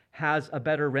have has a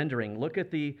better rendering. Look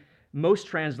at most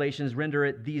translations render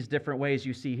it these different ways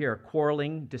you see here: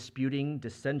 quarreling, disputing,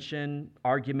 dissension,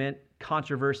 argument,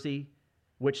 controversy,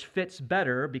 which fits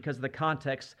better because of the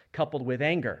context coupled with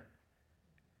anger.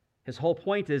 His whole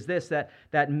point is this, that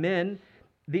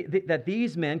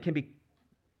these men can be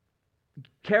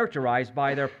characterized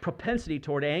by their propensity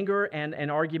toward anger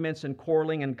and arguments and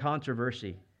quarreling and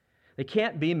controversy. They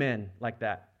can't be men like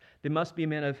that. They must be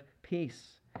men of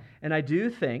peace. And I do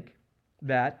think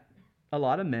that a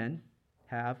lot of men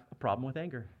have a problem with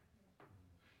anger.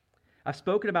 I've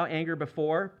spoken about anger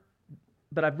before,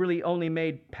 but I've really only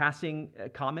made passing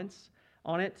comments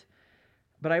on it.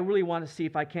 But I really want to see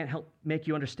if I can't help make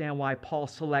you understand why Paul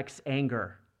selects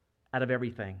anger out of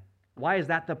everything. Why is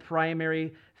that the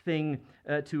primary thing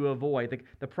to avoid,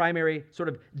 the primary sort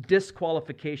of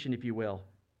disqualification, if you will?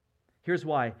 Here's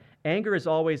why. Anger is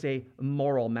always a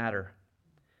moral matter.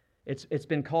 It's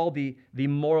been called the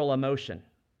moral emotion.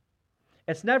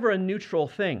 It's never a neutral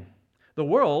thing. The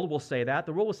world will say that.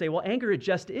 The world will say, well, anger, it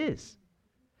just is.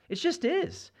 It just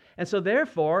is. And so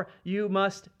therefore, you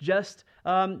must just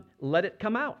let it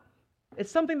come out.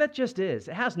 It's something that just is.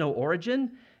 It has no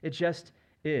origin. It just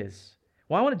is.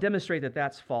 Well, I want to demonstrate that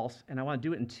that's false, and I want to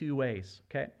do it in 2 ways,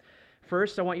 okay?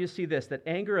 First, I want you to see this, that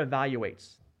anger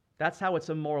evaluates. That's how it's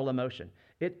a moral emotion.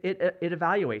 It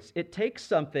evaluates. It takes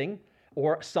something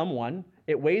or someone,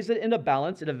 it weighs it in a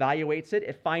balance, it evaluates it,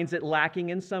 it finds it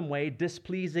lacking in some way,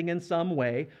 displeasing in some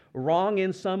way, wrong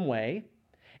in some way,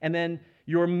 and then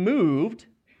you're moved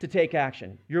to take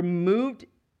action. You're moved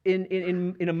in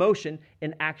emotion,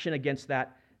 in action against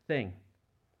that thing.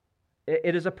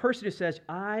 It is a person who says,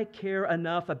 I care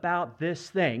enough about this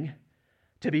thing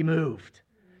to be moved.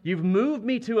 You've moved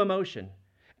me to emotion.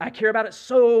 I care about it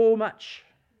so much.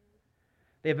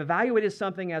 They've evaluated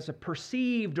something as a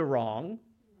perceived wrong,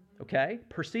 okay?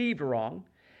 Perceived wrong.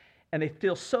 And they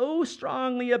feel so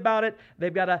strongly about it,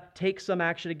 they've got to take some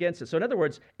action against it. So in other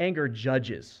words, anger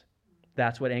judges.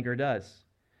 That's what anger does.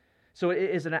 So it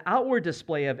is an outward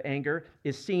display of anger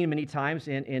is seen many times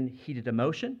in heated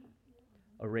emotion,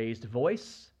 a raised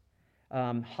voice,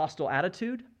 hostile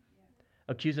attitude,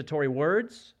 accusatory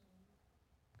words.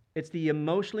 It's the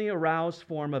emotionally aroused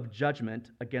form of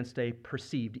judgment against a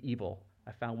perceived evil.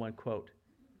 I found one quote.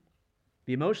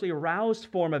 The emotionally aroused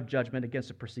form of judgment against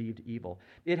a perceived evil.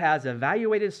 It has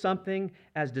evaluated something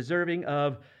as deserving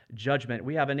of judgment.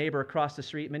 We have a neighbor across the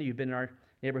street, many of you have been in our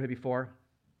neighborhood before,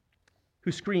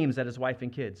 who screams at his wife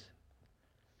and kids.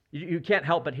 You can't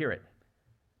help but hear it.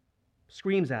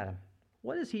 Screams at him.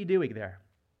 What is he doing there?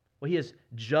 Well, he has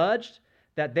judged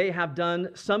that they have done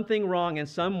something wrong in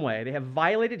some way. They have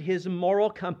violated his moral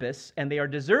compass, and they are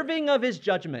deserving of his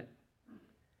judgment.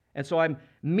 And so I'm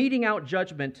meting out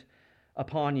judgment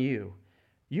upon you.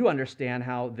 You understand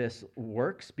how this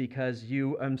works because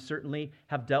you certainly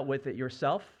have dealt with it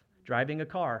yourself driving a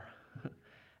car.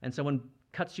 And someone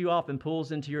cuts you off and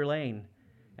pulls into your lane.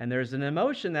 And there's an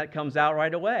emotion that comes out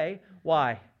right away.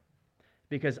 Why?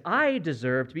 Because I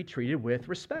deserve to be treated with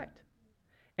respect.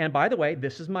 And by the way,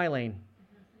 this is my lane.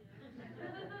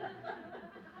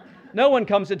 No one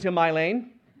comes into my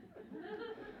lane.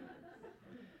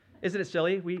 Isn't it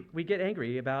silly? We get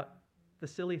angry about the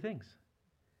silly things.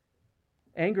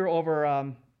 Anger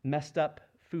over messed up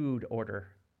food order.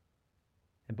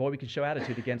 And boy, we can show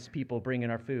attitude against people bringing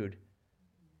our food.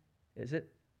 Is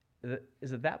it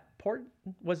that important?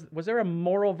 Was there a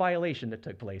moral violation that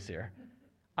took place here?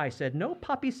 I said no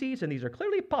poppy seeds, and these are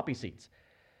clearly poppy seeds.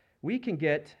 We can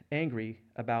get angry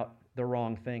about the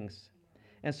wrong things.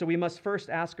 And so we must first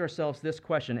ask ourselves this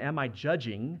question: am I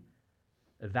judging,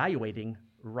 evaluating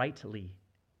rightly?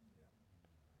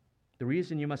 The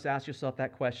reason you must ask yourself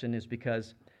that question is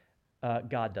because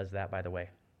God does that, by the way,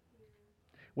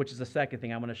 which is the second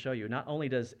thing I want to show you. Not only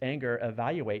does anger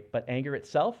evaluate, but anger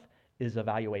itself is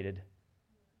evaluated.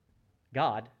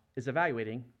 God is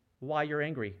evaluating why you're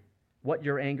angry, what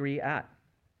you're angry at.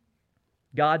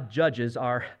 God judges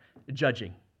our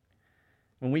judging.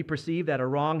 When we perceive that a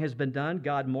wrong has been done,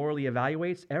 God morally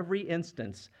evaluates every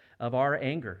instance of our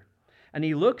anger. And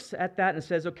he looks at that and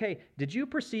says, okay, did you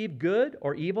perceive good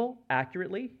or evil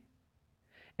accurately?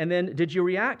 And then did you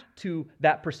react to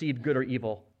that perceived good or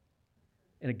evil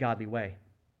in a godly way?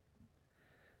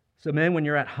 So men, when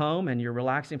you're at home and you're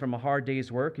relaxing from a hard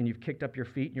day's work and you've kicked up your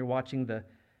feet and you're watching the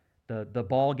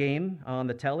ball game on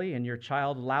the telly and your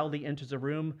child loudly enters the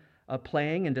room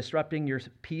playing and disrupting your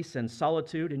peace and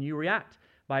solitude, and you react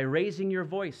by raising your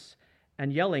voice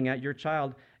and yelling at your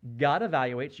child, God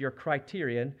evaluates your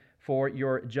criterion for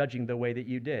your judging the way that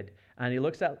you did. And he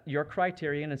looks at your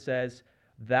criterion and says,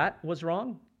 that was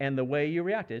wrong, and the way you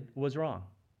reacted was wrong.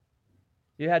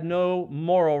 You had no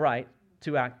moral right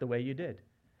to act the way you did.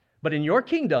 But in your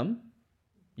kingdom,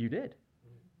 you did.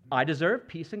 I deserve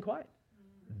peace and quiet.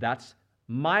 That's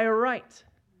my right.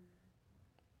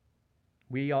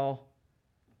 We all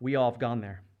have gone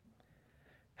there.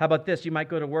 How about this? You might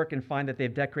go to work and find that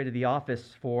they've decorated the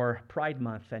office for Pride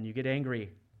Month, and you get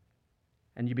angry,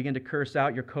 and you begin to curse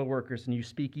out your coworkers, and you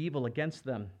speak evil against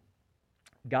them.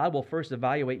 God will first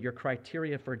evaluate your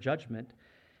criteria for judgment.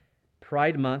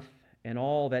 Pride Month and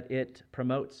all that it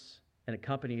promotes and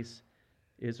accompanies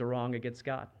is a wrong against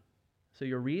God. So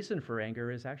your reason for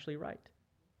anger is actually right,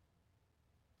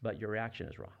 but your reaction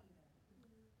is wrong.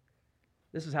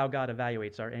 This is how God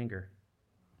evaluates our anger.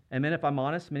 And then, if I'm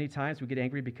honest, many times we get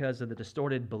angry because of the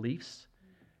distorted beliefs,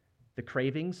 the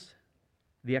cravings,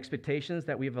 the expectations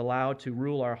that we've allowed to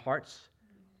rule our hearts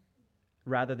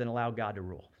rather than allow God to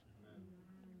rule.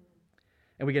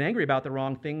 And we get angry about the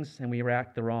wrong things and we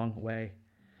react the wrong way.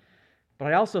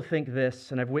 But I also think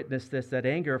this, and I've witnessed this, that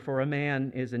anger for a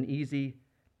man is an easy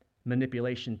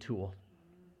manipulation tool.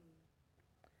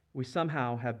 We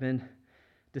somehow have been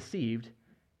deceived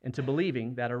into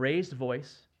believing that a raised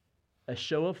voice, a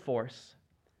show of force,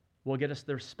 will get us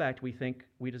the respect we think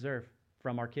we deserve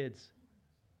from our kids,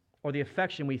 or the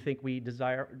affection we think we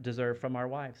deserve from our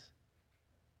wives.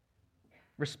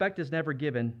 Respect is never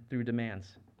given through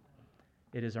demands.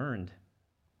 It is earned.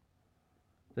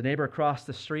 The neighbor across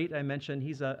the street, I mentioned,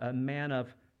 he's a man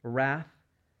of wrath.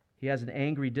 He has an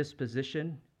angry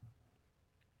disposition.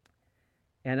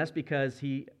 And that's because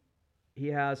he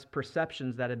has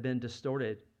perceptions that have been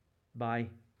distorted by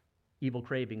evil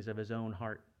cravings of his own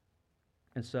heart.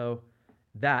 And so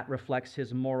that reflects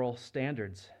his moral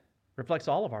standards, reflects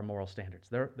all of our moral standards.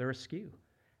 They're askew.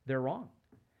 They're wrong.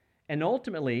 And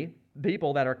ultimately,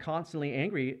 people that are constantly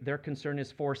angry, their concern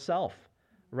is for self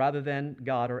rather than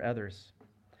God or others.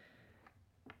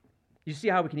 You see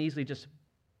how we can easily just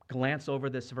glance over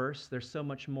this verse? There's so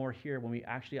much more here when we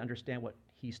actually understand what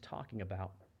he's talking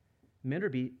about. Men are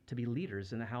to be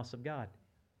leaders in the house of God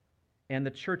and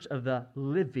the church of the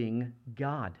living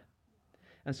God.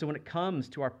 And so when it comes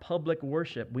to our public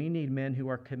worship, we need men who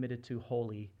are committed to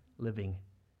holy living.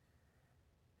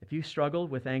 If you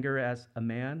struggled with anger as a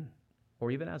man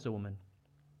or even as a woman,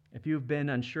 if you've been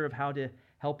unsure of how to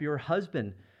help your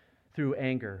husband through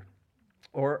anger,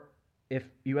 or if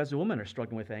you as a woman are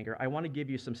struggling with anger, I want to give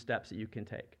you some steps that you can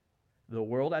take. The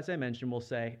world, as I mentioned, will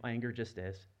say anger just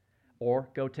is. Or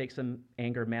go take some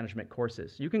anger management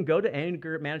courses. You can go to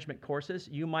anger management courses.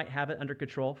 You might have it under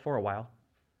control for a while,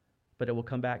 but it will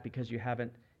come back because you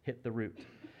haven't hit the root.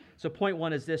 So point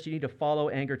one is this: you need to follow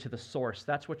anger to the source.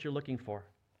 That's what you're looking for,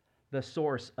 the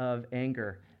source of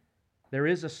anger. There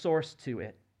is a source to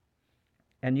it,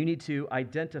 and you need to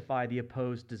identify the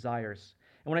opposed desires.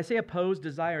 And when I say opposed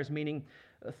desires, meaning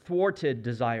thwarted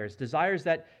desires, desires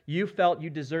that you felt you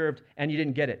deserved and you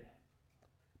didn't get it.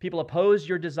 People oppose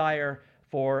your desire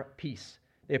for peace.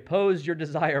 They oppose your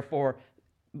desire for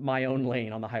my own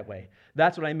lane on the highway.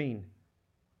 That's what I mean.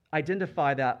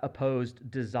 Identify that opposed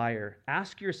desire.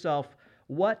 Ask yourself,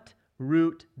 what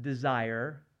root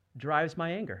desire drives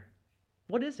my anger?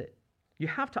 What is it? You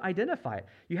have to identify it.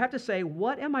 You have to say,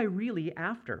 what am I really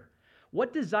after?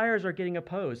 What desires are getting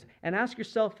opposed? And ask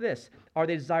yourself this, are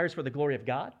they desires for the glory of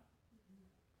God?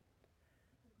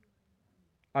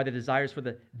 Are they desires for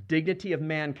the dignity of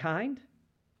mankind?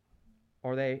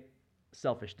 Or are they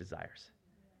selfish desires?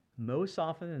 Most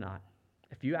often than not,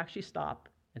 if you actually stop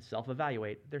and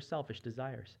self-evaluate, they're selfish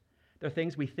desires. They're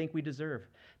things we think we deserve,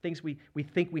 things we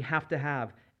think we have to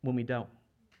have when we don't.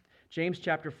 James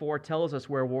chapter 4 tells us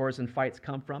where wars and fights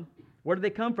come from. Where do they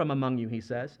come from among you, he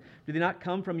says? Do they not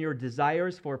come from your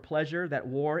desires for pleasure that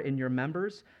war in your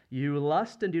members? You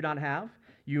lust and do not have.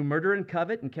 You murder and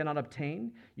covet and cannot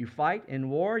obtain. You fight and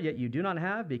war, yet you do not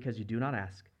have because you do not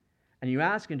ask. And you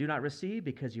ask and do not receive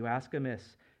because you ask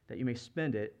amiss, that you may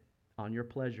spend it on your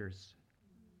pleasures.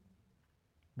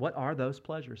 What are those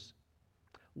pleasures?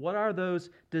 What are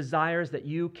those desires that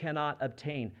you cannot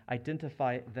obtain?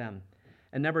 Identify them.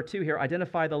 And number 2 here,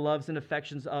 identify the loves and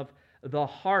affections of the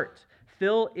heart.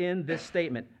 Fill in this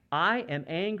statement. I am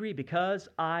angry because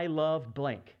I love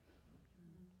blank.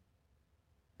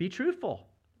 Be truthful.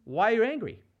 Why are you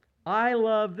angry? I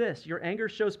love this. Your anger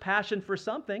shows passion for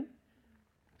something.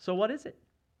 So what is it?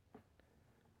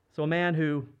 So a man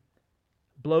who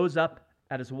blows up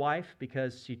at his wife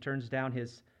because she turns down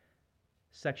his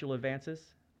sexual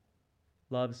advances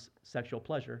loves sexual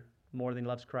pleasure more than he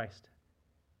loves Christ,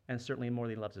 and certainly more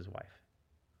than he loves his wife.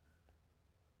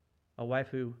 A wife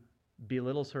who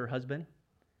belittles her husband,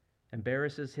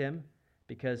 embarrasses him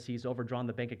because he's overdrawn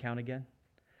the bank account again,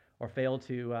 or failed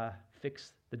to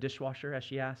fix the dishwasher as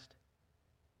she asked,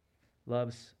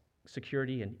 loves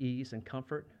security and ease and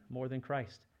comfort more than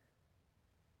Christ,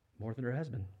 more than her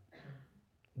husband.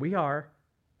 We are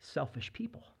selfish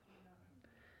people.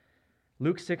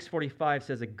 Luke 6:45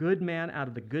 says, a good man out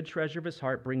of the good treasure of his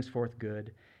heart brings forth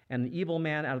good, and the evil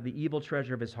man out of the evil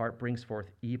treasure of his heart brings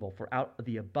forth evil. For out of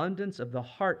the abundance of the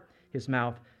heart his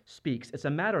mouth speaks. It's a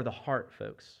matter of the heart,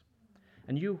 folks.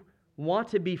 And you want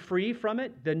to be free from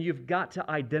it, then you've got to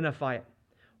identify it.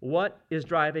 What is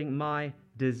driving my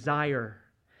desire?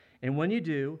 And when you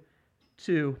do,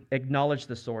 to acknowledge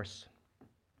the source.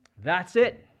 That's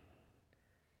it.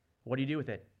 What do you do with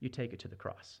it? You take it to the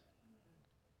cross.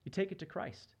 You take it to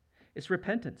Christ. It's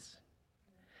repentance.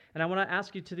 And I want to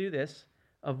ask you to do this.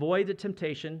 Avoid the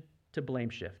temptation to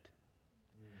blame shift.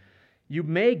 You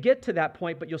may get to that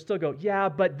point, but you'll still go, yeah,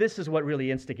 but this is what really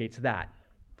instigates that.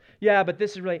 Yeah, but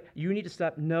this is really, you need to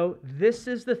stop. No, this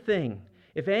is the thing.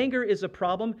 If anger is a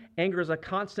problem, anger is a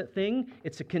constant thing.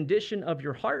 It's a condition of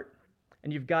your heart,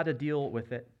 and you've got to deal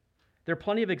with it. There are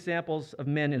plenty of examples of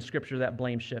men in Scripture that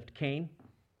blame shift. Cain,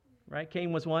 right?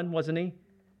 Cain was one, wasn't he?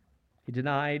 He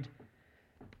denied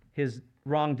his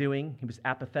wrongdoing. He was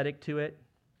apathetic to it.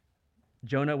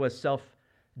 Jonah was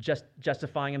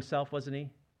justifying himself, wasn't he?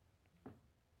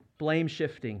 Blame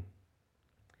shifting.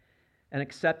 And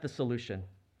accept the solution,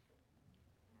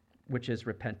 which is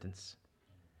repentance.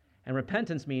 And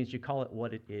repentance means you call it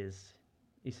what it is.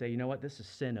 You say, you know what? This is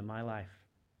sin in my life.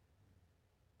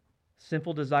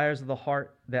 Sinful desires of the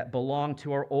heart that belong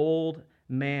to our old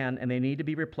man, and they need to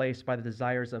be replaced by the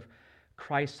desires of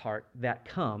Christ's heart that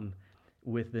come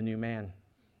with the new man.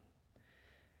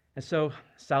 And so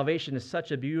salvation is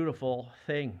such a beautiful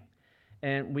thing.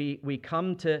 And we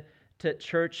come to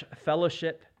church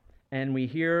fellowship, and we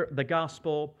hear the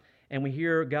gospel, and we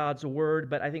hear God's word,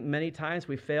 but I think many times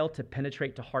we fail to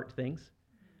penetrate to heart things,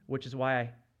 which is why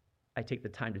I take the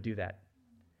time to do that.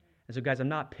 And so guys, I'm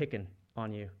not picking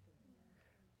on you,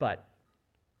 but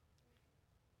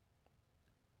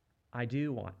I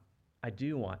do want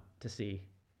to see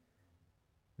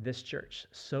this church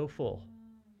so full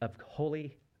of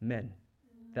holy men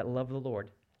that love the Lord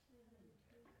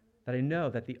that I know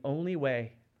that the only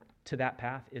way to that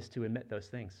path is to admit those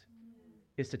things,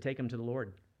 is to take them to the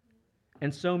Lord.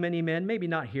 And so many men, maybe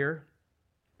not here,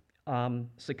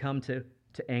 succumb to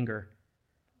anger.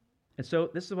 And so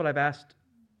this is what I've asked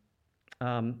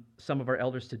some of our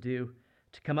elders to do,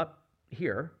 to come up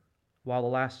here while the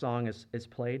last song is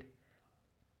played,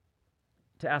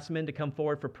 to ask men to come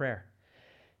forward for prayer.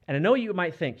 And I know you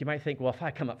might think, well, if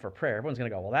I come up for prayer, everyone's going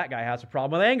to go, well, that guy has a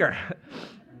problem with anger.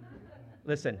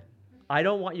 Listen, I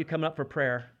don't want you coming up for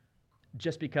prayer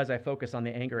just because I focus on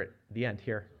the anger at the end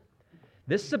here.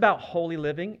 This is about holy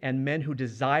living and men who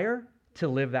desire to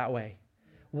live that way.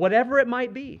 whatever it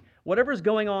might be, whatever's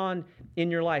going on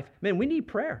in your life. Man, we need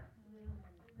prayer,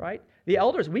 right? The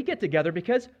elders, we get together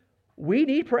because we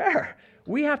need prayer.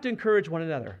 We have to encourage one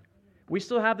another. We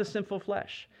still have the sinful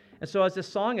flesh. And so as this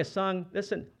song is sung,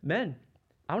 listen, men,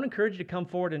 I want to encourage you to come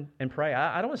forward and pray.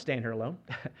 I don't want to stand here alone,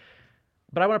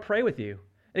 but I want to pray with you.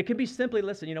 It can be simply,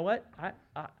 listen, you know what?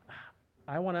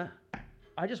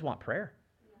 I just want prayer,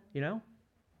 you know?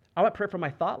 I want prayer for my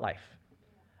thought life.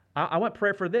 I want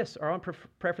prayer for this, or I want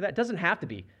prayer for that. It doesn't have to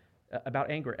be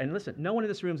about anger. And listen, no one in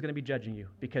this room is going to be judging you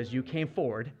because you came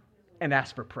forward and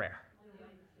asked for prayer.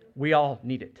 We all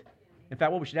need it. In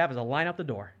fact, what we should have is a line out the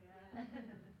door.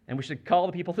 And we should call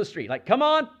the people to the street, like, come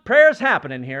on, prayer's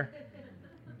happening here.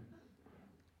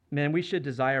 Man, we should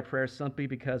desire prayer simply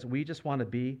because we just want to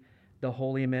be the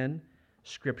holy men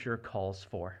Scripture calls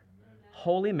for.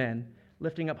 Holy men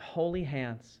lifting up holy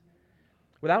hands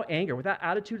without anger, without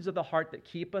attitudes of the heart that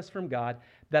keep us from God,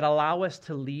 that allow us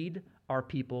to lead our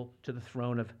people to the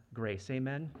throne of grace.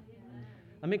 Amen?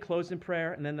 Let me close in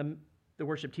prayer, and then the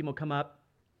worship team will come up.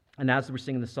 And as we're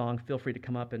singing the song, feel free to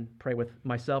come up and pray with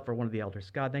myself or one of the elders.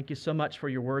 God, thank you so much for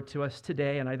your word to us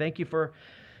today, and I thank you for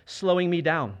slowing me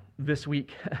down this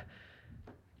week,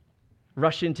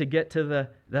 rushing to get to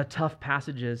the tough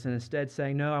passages and instead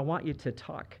saying, no, I want you to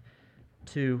talk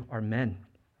to our men.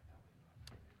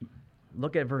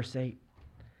 Look at verse 8.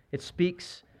 It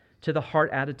speaks to the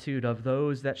heart attitude of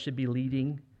those that should be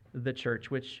leading the church,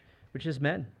 which is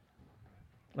men.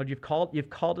 Lord, you've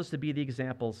called us to be the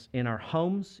examples in our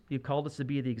homes. You've called us to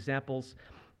be the examples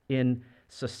in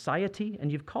society,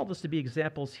 and you've called us to be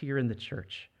examples here in the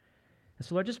church. And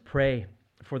so, Lord, just pray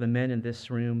for the men in this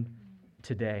room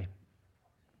today.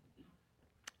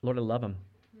 Lord, I love them.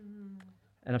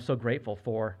 And I'm so grateful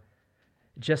for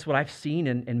just what I've seen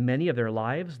in many of their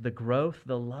lives, the growth,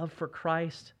 the love for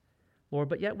Christ, Lord.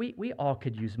 But yet we all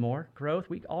could use more growth.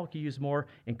 We all could use more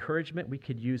encouragement. We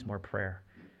could use more prayer.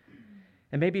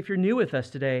 And maybe if you're new with us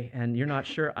today and you're not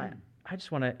sure, I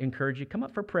just want to encourage you, come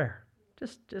up for prayer.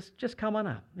 Just come on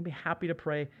up. I'd be happy to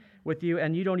pray with you.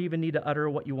 And you don't even need to utter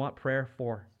what you want prayer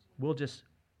for. We'll just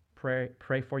pray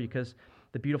for you, because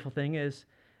the beautiful thing is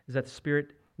that the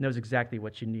Spirit knows exactly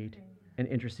what you need and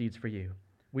intercedes for you.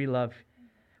 We love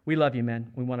you,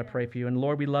 men. We want to pray for you. And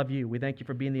Lord, we love you. We thank you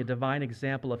for being the divine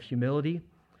example of humility,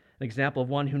 an example of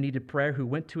one who needed prayer, who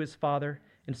went to his Father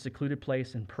in a secluded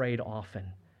place and prayed often.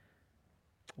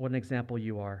 What an example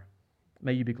you are.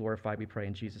 May you be glorified, we pray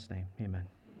in Jesus' name. Amen.